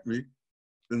satisfactory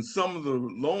than some of the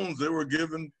loans they were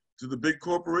given to the big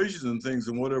corporations and things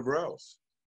and whatever else.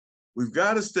 We've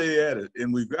got to stay at it,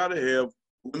 and we've got to have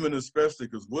women, especially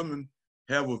because women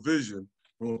have a vision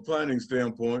from a planning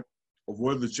standpoint of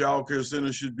where the child care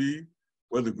center should be,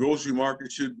 where the grocery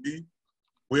market should be.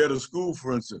 We had a school,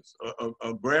 for instance,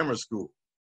 a grammar school,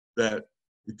 that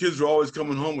the kids were always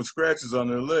coming home with scratches on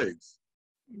their legs.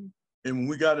 And when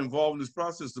we got involved in this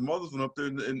process, the mothers went up there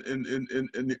and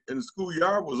the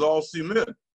schoolyard was all cement.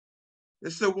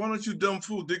 They said, why don't you dumb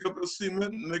fool dig up the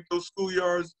cement and make those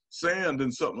schoolyards sand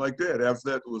and something like that? After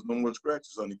that, there was no more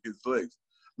scratches on the kids' legs.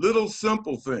 Little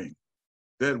simple thing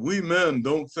that we men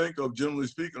don't think of, generally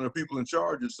speaking, or people in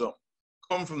charge of something,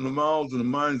 come from the mouths and the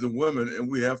minds of women,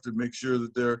 and we have to make sure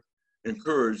that they're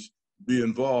encouraged to be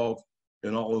involved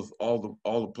in all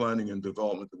the planning and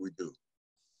development that we do.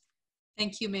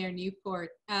 Thank you, Mayor Newport.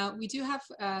 We do have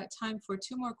time for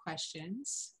 2 more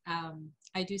questions.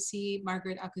 I do see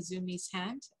Margaret Akazumi's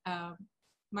hand.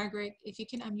 Margaret, if you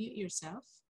can unmute yourself.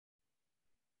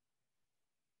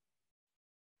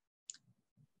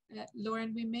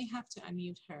 Lauren, we may have to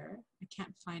unmute her. I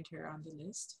can't find her on the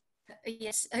list.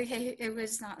 Yes, okay, it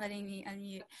was not letting me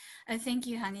unmute. Thank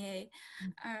you, Hanie.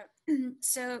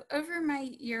 So over my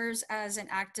years as an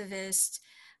activist,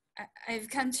 I've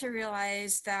come to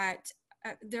realize that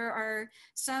there are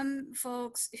some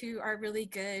folks who are really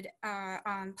good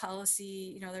on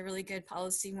policy, they're really good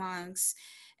policy wonks,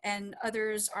 and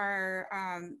others are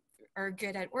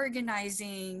good at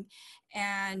organizing,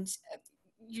 and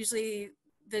usually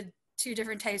the 2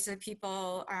 different types of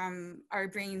people, our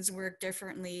brains work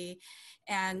differently,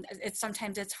 and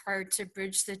sometimes it's hard to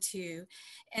bridge the 2.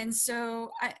 And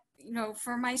so,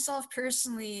 for myself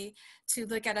personally, to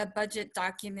look at a budget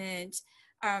document,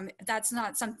 that's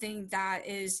not something that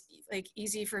is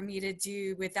easy for me to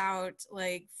do without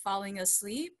falling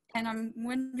asleep. And I'm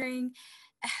wondering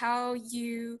how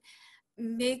you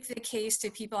make the case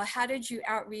to people. How did you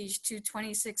outreach to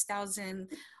 26,000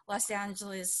 Los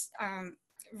Angeles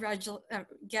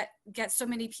get so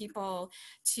many people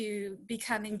to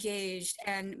become engaged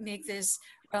and make this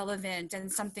relevant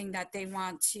and something that they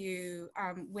want to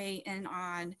weigh in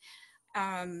on?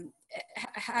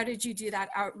 How did you do that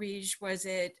outreach? Was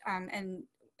it and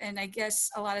I guess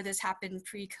a lot of this happened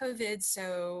pre-COVID,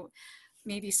 so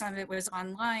maybe some of it was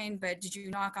online, but did you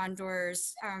knock on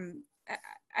doors?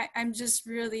 I'm just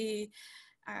really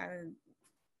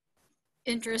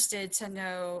interested to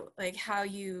know how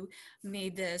you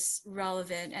made this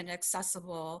relevant and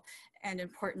accessible and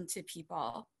important to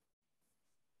people.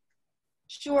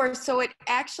 Sure. So it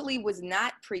actually was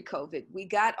not pre-COVID. We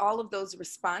got all of those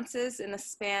responses in a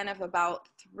span of about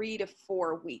 3 to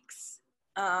 4 weeks.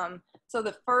 So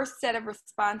the first set of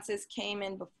responses came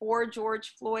in before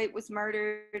George Floyd was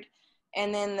murdered.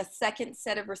 And then the second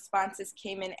set of responses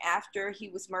came in after he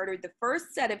was murdered. The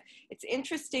first set of, it's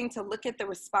interesting to look at the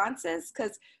responses,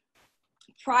 because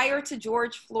prior to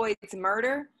George Floyd's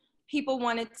murder, people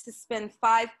wanted to spend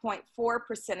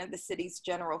 5.4% of the city's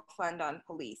general fund on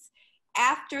police.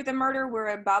 After the murder, where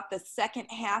about the second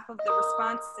half of the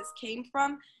responses came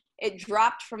from, it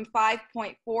dropped from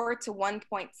 5.4 to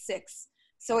 1.6.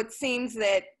 So it seems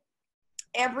that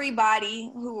everybody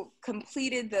who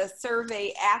completed the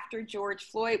survey after George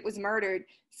Floyd was murdered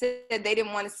said they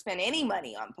didn't want to spend any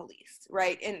money on police,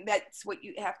 right? And that's what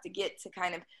you have to get to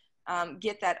kind of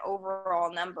get that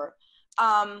overall number.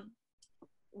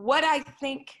 Why I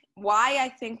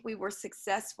think we were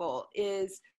successful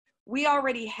is we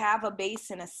already have a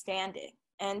base and a standing.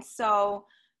 And so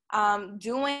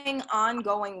doing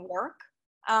ongoing work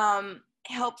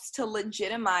helps to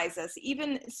legitimize us.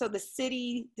 Even so, the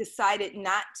city decided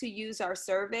not to use our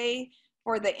survey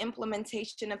for the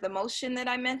implementation of the motion that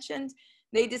I mentioned.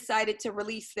 They decided to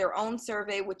release their own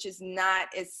survey, which is not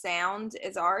as sound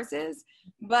as ours is,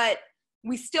 but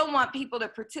we still want people to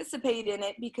participate in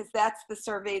it because that's the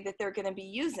survey that they're going to be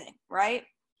using, right?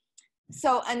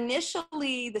 So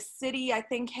initially, the city, I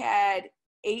think, had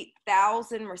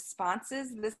 8,000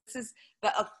 responses. This is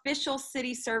the official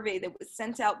city survey that was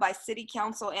sent out by city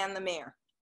council and the mayor.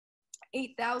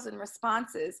 8,000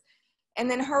 responses. And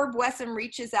then Herb Wesson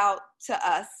reaches out to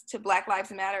us, to Black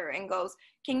Lives Matter, and goes,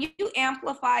 can you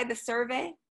amplify the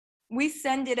survey? We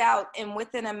send it out, and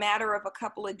within a matter of a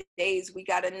couple of days, we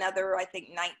got another, I think,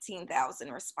 19,000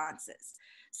 responses.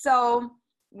 So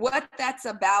what that's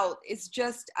about is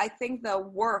just, I think, the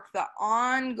work, the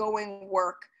ongoing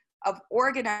work of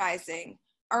organizing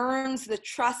earns the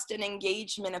trust and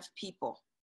engagement of people.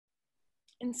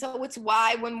 And so it's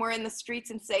why when we're in the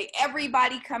streets and say,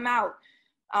 everybody come out,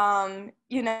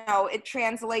 you know, it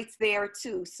translates there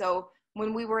too. So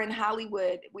when we were in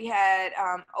Hollywood, we had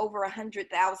over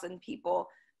 100,000 people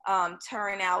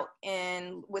turn out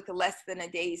with less than a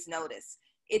day's notice.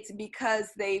 It's because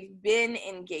they've been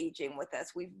engaging with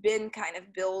us. We've been kind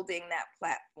of building that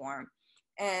platform.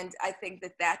 And I think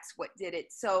that that's what did it.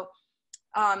 So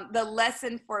the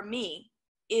lesson for me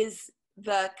is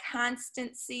the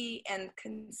constancy and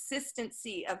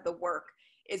consistency of the work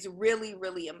is really,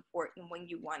 really important when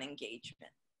you want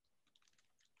engagement.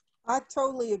 I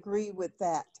totally agree with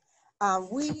that.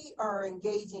 We are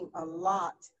engaging a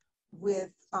lot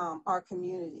with our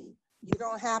community. You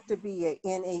don't have to be an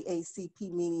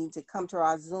NAACP meeting to come to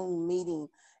our Zoom meeting.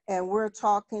 And we're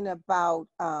talking about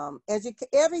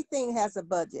everything has a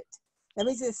budget. Let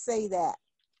me just say that.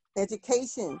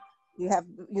 Education, you have,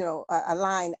 you know, a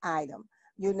line item,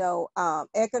 you know,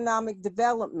 economic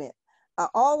development,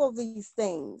 all of these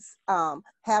things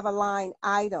have a line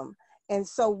item. And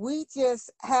so we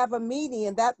just have a meeting,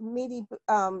 and that meeting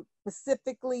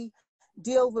specifically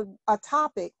deals with a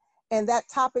topic, and that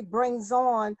topic brings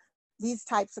on these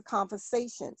types of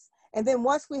conversations. And then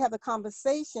once we have a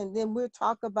conversation, then we'll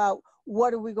talk about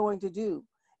what are we going to do.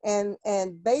 And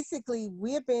basically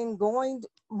we've been going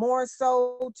more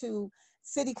so to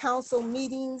city council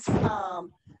meetings,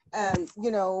 and,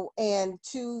 you know, and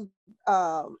to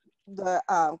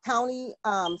the county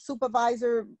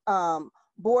supervisor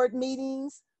board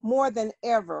meetings more than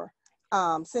ever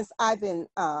since I've been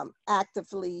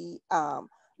actively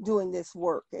doing this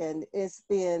work. And it's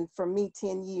been, for me,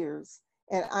 10 years.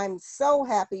 And I'm so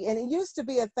happy. And it used to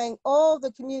be a thing, oh,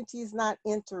 the community is not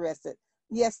interested.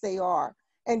 Yes, they are.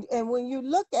 And when you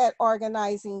look at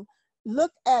organizing,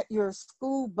 look at your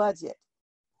school budget.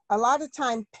 A lot of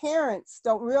time parents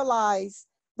don't realize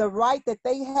the right that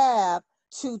they have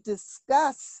to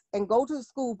discuss and go to the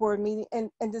school board meeting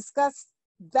and discuss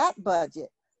that budget,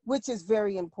 which is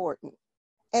very important.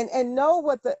 And know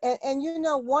what and you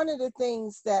know, one of the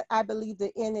things that I believe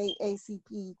the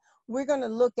NAACP, we're going to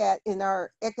look at in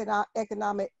our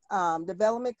economic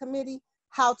development committee,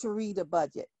 how to read a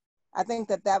budget. I think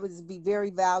that would be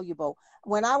very valuable.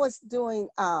 When I was doing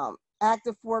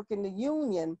active work in the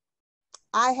union,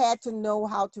 I had to know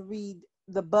how to read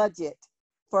the budget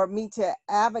for me to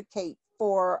advocate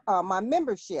for my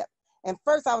membership. And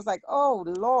first I was like, oh,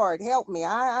 Lord, help me.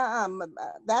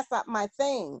 That's not my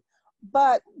thing.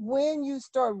 But when you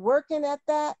start working at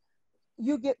that,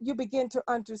 you begin to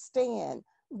understand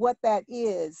what that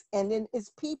is. And then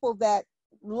it's people that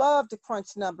love to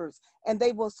crunch numbers, and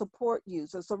they will support you.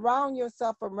 So surround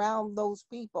yourself around those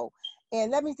people.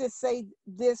 And let me just say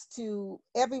this to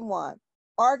everyone: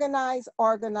 organize,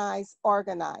 organize,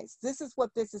 organize. This is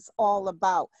what this is all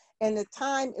about. And the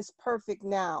time is perfect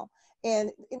now.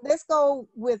 And let's go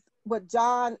with what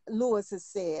John Lewis has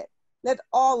said. Let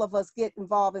all of us get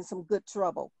involved in some good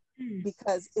trouble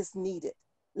because it's needed.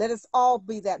 Let us all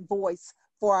be that voice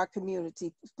for our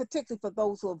community, particularly for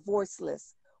those who are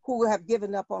voiceless, who have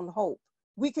given up on hope.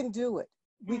 We can do it.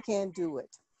 We can do it.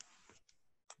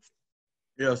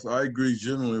 Yes, I agree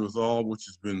generally with all which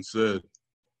has been said.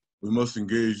 We must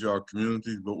engage our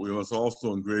communities, but we must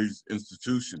also engage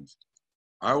institutions.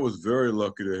 I was very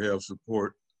lucky to have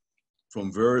support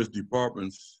from various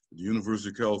departments, the University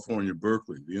of California,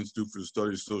 Berkeley, the Institute for the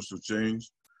Study of Social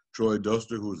Change, Troy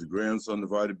Duster, who was the grandson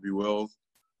of Ida B. Wells,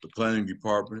 the planning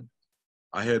department.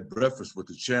 I had breakfast with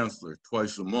the chancellor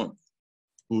twice a month,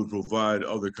 who would provide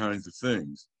other kinds of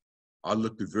things. I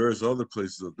looked at various other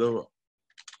places.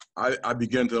 I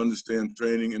began to understand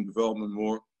training and development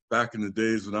more back in the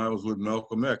days when I was with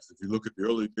Malcolm X. If you look at the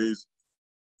early days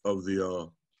of the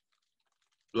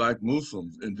Black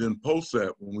Muslims, and then post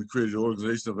that, when we created the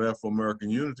Organization of Afro-American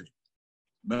Unity,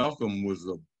 Malcolm was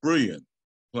a brilliant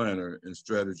planner and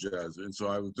strategizer. And so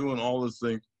I was doing all this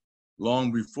thing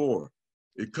long before.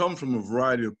 It comes from a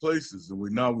variety of places, and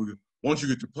once you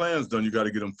get your plans done, you got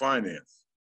to get them financed.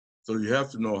 So you have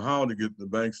to know how to get the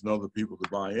banks and other people to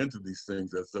buy into these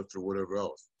things, et cetera, whatever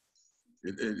else.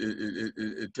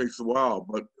 It takes a while,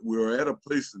 but we're at a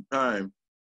place in time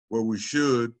where we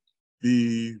should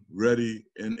be ready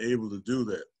and able to do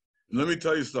that. And let me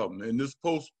tell you something, in this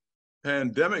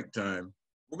post-pandemic time,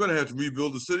 we're gonna have to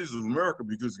rebuild the cities of America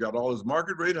because it's got all this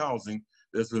market rate housing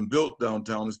that's been built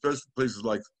downtown, especially places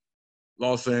like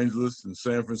Los Angeles and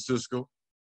San Francisco.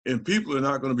 And people are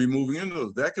not gonna be moving into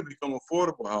those. That could become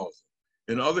affordable housing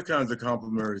and other kinds of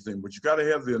complementary things, but you gotta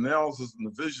have the analysis and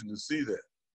the vision to see that.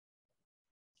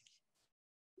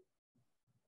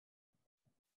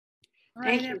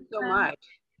 Right, Thank you so much.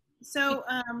 So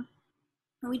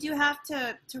we do have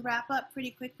to wrap up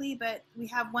pretty quickly, but we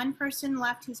have one person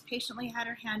left who's patiently had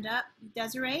her hand up,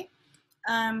 Desiree.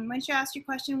 Why don't you ask your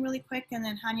question really quick, and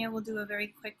then Hania will do a very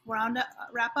quick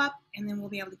wrap up, and then we'll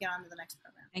be able to get on to the next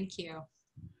program. Thank you.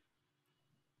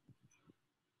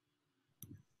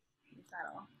 Is that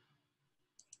all?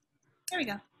 There we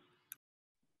go.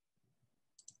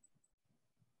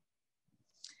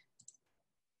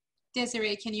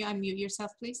 Desiree, can you unmute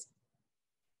yourself, please?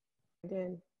 I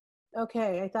did.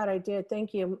 Okay, I thought I did.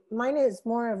 Thank you. Mine is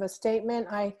more of a statement.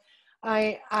 I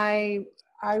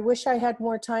wish I had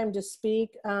more time to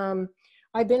speak.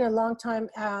 I've been a long time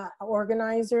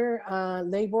organizer,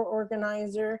 labor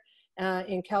organizer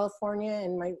in California,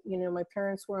 and my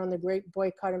parents were on the Great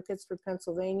Boycott in Pittsburgh,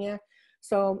 Pennsylvania.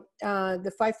 So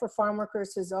the fight for farm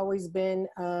workers has always been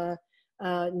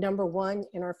number one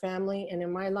in our family and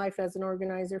in my life as an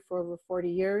organizer for over 40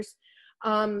 years.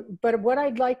 But what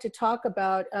I'd like to talk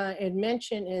about and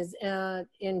mention is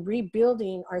in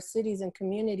rebuilding our cities and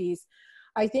communities,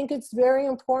 I think it's very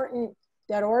important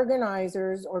that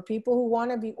organizers or people who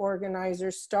want to be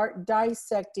organizers start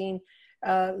dissecting,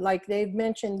 like they've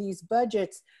mentioned, these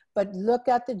budgets, but look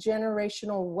at the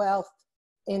generational wealth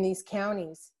in these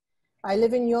counties. I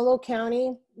live in Yolo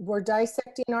County. We're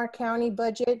dissecting our county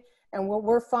budget, and what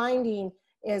we're finding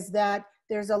is that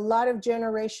there's a lot of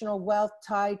generational wealth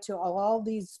tied to all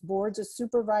these boards of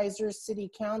supervisors, city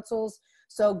councils.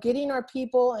 So getting our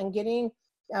people and getting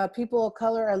people of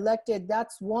color elected,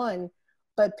 that's one.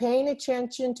 But paying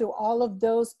attention to all of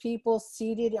those people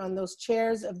seated on those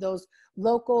chairs of those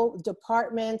local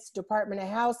departments, Department of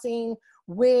Housing,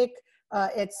 WIC,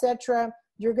 etc.,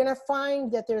 you're gonna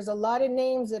find that there's a lot of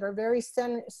names that are very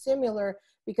similar,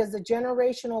 because the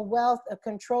generational wealth of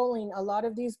controlling a lot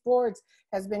of these boards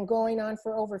has been going on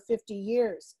for over 50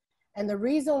 years. And the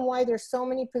reason why there's so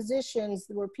many positions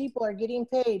where people are getting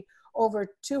paid over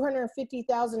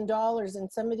 $250,000 in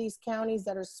some of these counties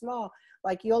that are small,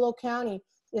 like Yolo County,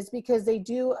 is because they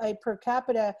do a per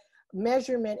capita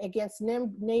measurement against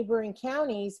neighboring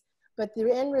counties. But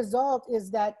the end result is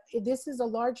that this is a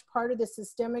large part of the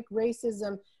systemic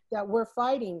racism that we're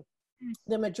fighting.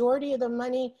 The majority of the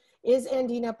money is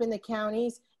ending up in the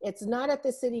counties. It's not at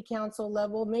the city council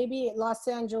level. Maybe at Los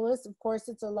Angeles, of course,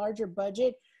 it's a larger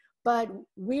budget, but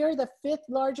we are the 5th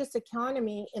largest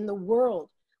economy in the world.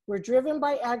 We're driven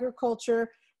by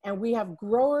agriculture, and we have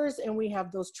growers, and we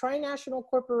have those trinational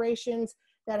corporations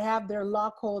that have their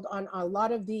lockhold on a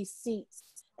lot of these seats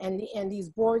and these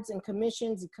boards and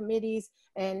commissions and committees,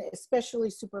 and especially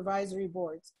supervisory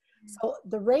boards. So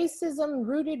the racism,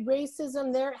 rooted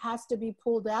racism there has to be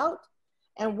pulled out.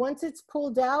 And once it's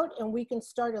pulled out and we can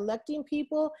start electing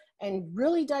people and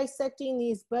really dissecting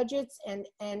these budgets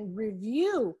and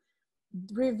review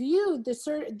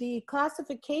the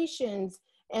classifications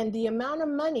and the amount of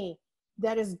money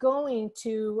that is going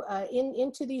to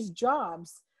into these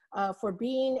jobs for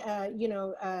being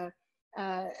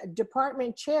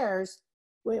department chairs,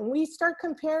 when we start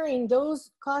comparing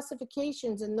those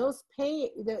classifications and those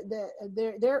pay,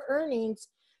 their earnings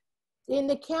in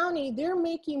the county, they're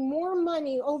making more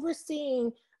money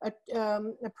overseeing a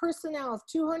personnel of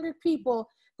 200 people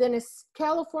than a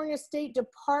California State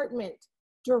Department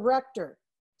director.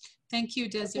 Thank you,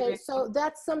 Desiree. Okay, so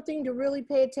that's something to really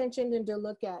pay attention and to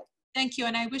look at. Thank you,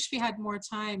 and I wish we had more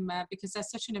time because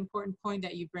that's such an important point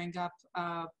that you bring up,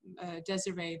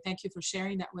 Desiree. Thank you for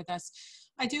sharing that with us.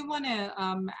 I do want to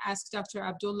ask Dr.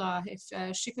 Abdullah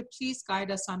if she could please guide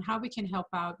us on how we can help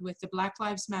out with the Black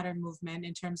Lives Matter movement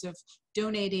in terms of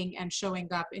donating and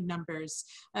showing up in numbers.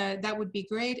 That would be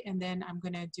great, and then I'm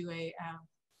going to do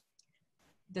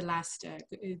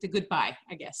the goodbye,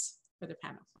 I guess, for the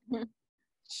panel.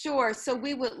 Sure, so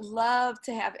we would love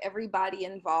to have everybody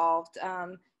involved.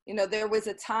 You know, there was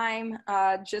a time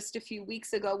just a few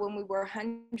weeks ago when we were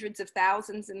hundreds of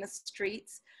thousands in the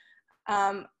streets.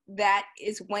 That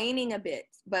is waning a bit,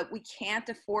 but we can't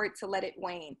afford to let it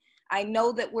wane. I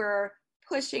know that we're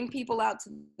pushing people out to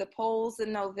the polls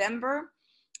in November,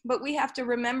 but we have to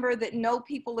remember that no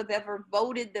people have ever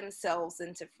voted themselves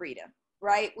into freedom.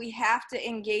 right? We have to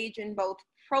engage in both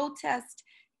protest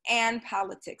and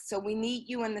politics. So we need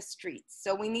you in the streets.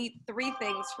 So we need three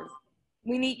things.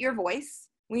 We need your voice.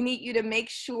 We need you to make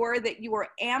sure that you are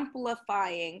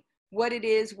amplifying what it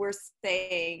is we're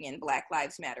saying in Black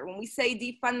Lives Matter. When we say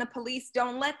defund the police,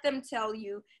 don't let them tell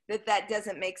you that that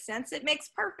doesn't make sense. It makes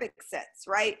perfect sense,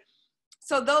 right?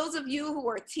 So those of you who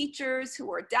are teachers,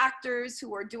 who are doctors,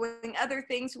 who are doing other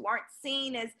things, who aren't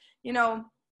seen as, you know,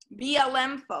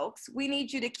 BLM folks, we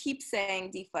need you to keep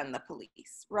saying defund the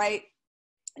police, right?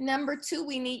 Number two,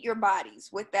 we need your bodies.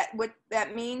 What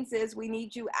that means is we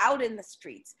need you out in the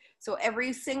streets. So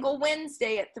every single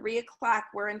Wednesday at 3 o'clock,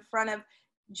 we're in front of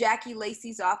Jackie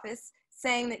Lacey's office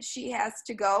saying that she has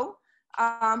to go,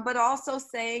 but also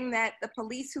saying that the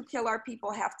police who kill our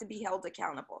people have to be held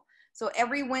accountable. So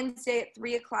every Wednesday at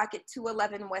 3 o'clock at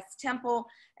 211 West Temple.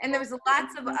 And there's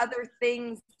lots of other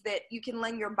things that you can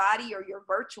lend your body or your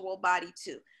virtual body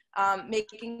to.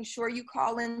 Making sure you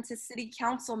call into city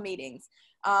council meetings.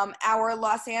 Our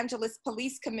Los Angeles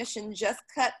Police Commission just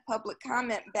cut public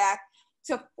comment back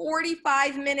to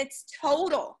 45 minutes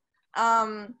total.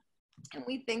 And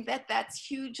we think that that's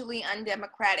hugely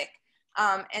undemocratic.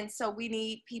 And so we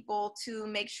need people to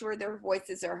make sure their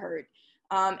voices are heard.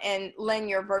 And lend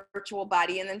your virtual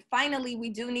body. And then finally,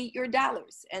 we do need your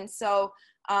dollars. And so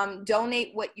donate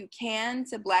what you can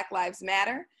to Black Lives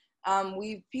Matter.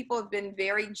 People have been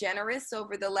very generous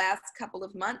over the last couple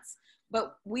of months,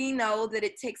 but we know that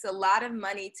it takes a lot of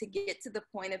money to get to the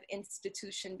point of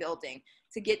institution building,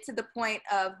 to get to the point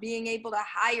of being able to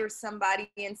hire somebody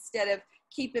instead of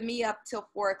keeping me up till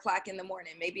 4 o'clock in the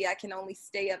morning. Maybe I can only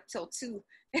stay up till 2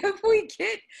 if we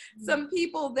get some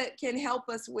people that can help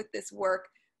us with this work.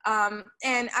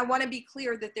 And I want to be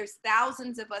clear that there's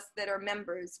thousands of us that are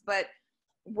members, but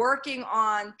working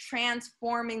on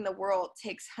transforming the world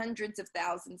takes hundreds of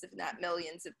thousands, if not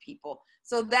millions of people.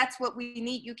 So that's what we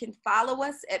need. You can follow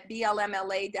us at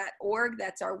blmla.org.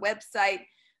 That's our website.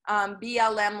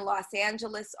 BLM Los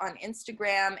Angeles on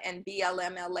Instagram and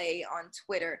BLMLA on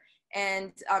Twitter,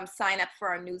 and sign up for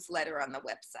our newsletter on the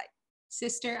website.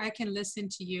 Sister, I can listen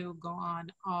to you go on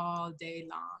all day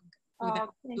long. Oh,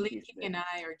 Blinking and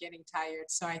I are getting tired,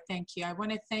 so I thank you. I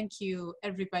want to thank you,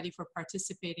 everybody, for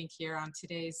participating here on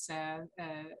today's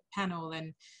panel,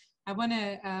 and I want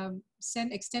to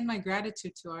extend my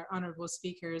gratitude to our honorable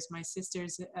speakers, my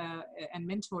sisters and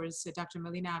mentors, Dr.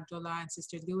 Melina, Abdullah, and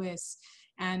Sister Lewis,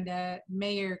 and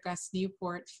Mayor Gus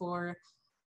Newport for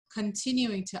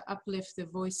continuing to uplift the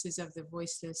voices of the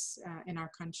voiceless in our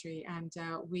country. And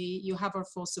you have our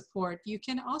full support. You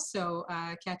can also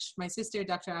catch my sister,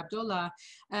 Dr. Abdullah,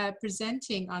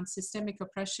 presenting on systemic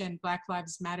oppression, Black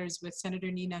Lives Matters with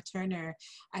Senator Nina Turner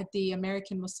at the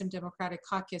American Muslim Democratic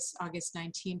Caucus, August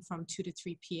 19 from 2 to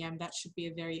 3 p.m. That should be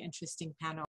a very interesting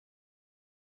panel.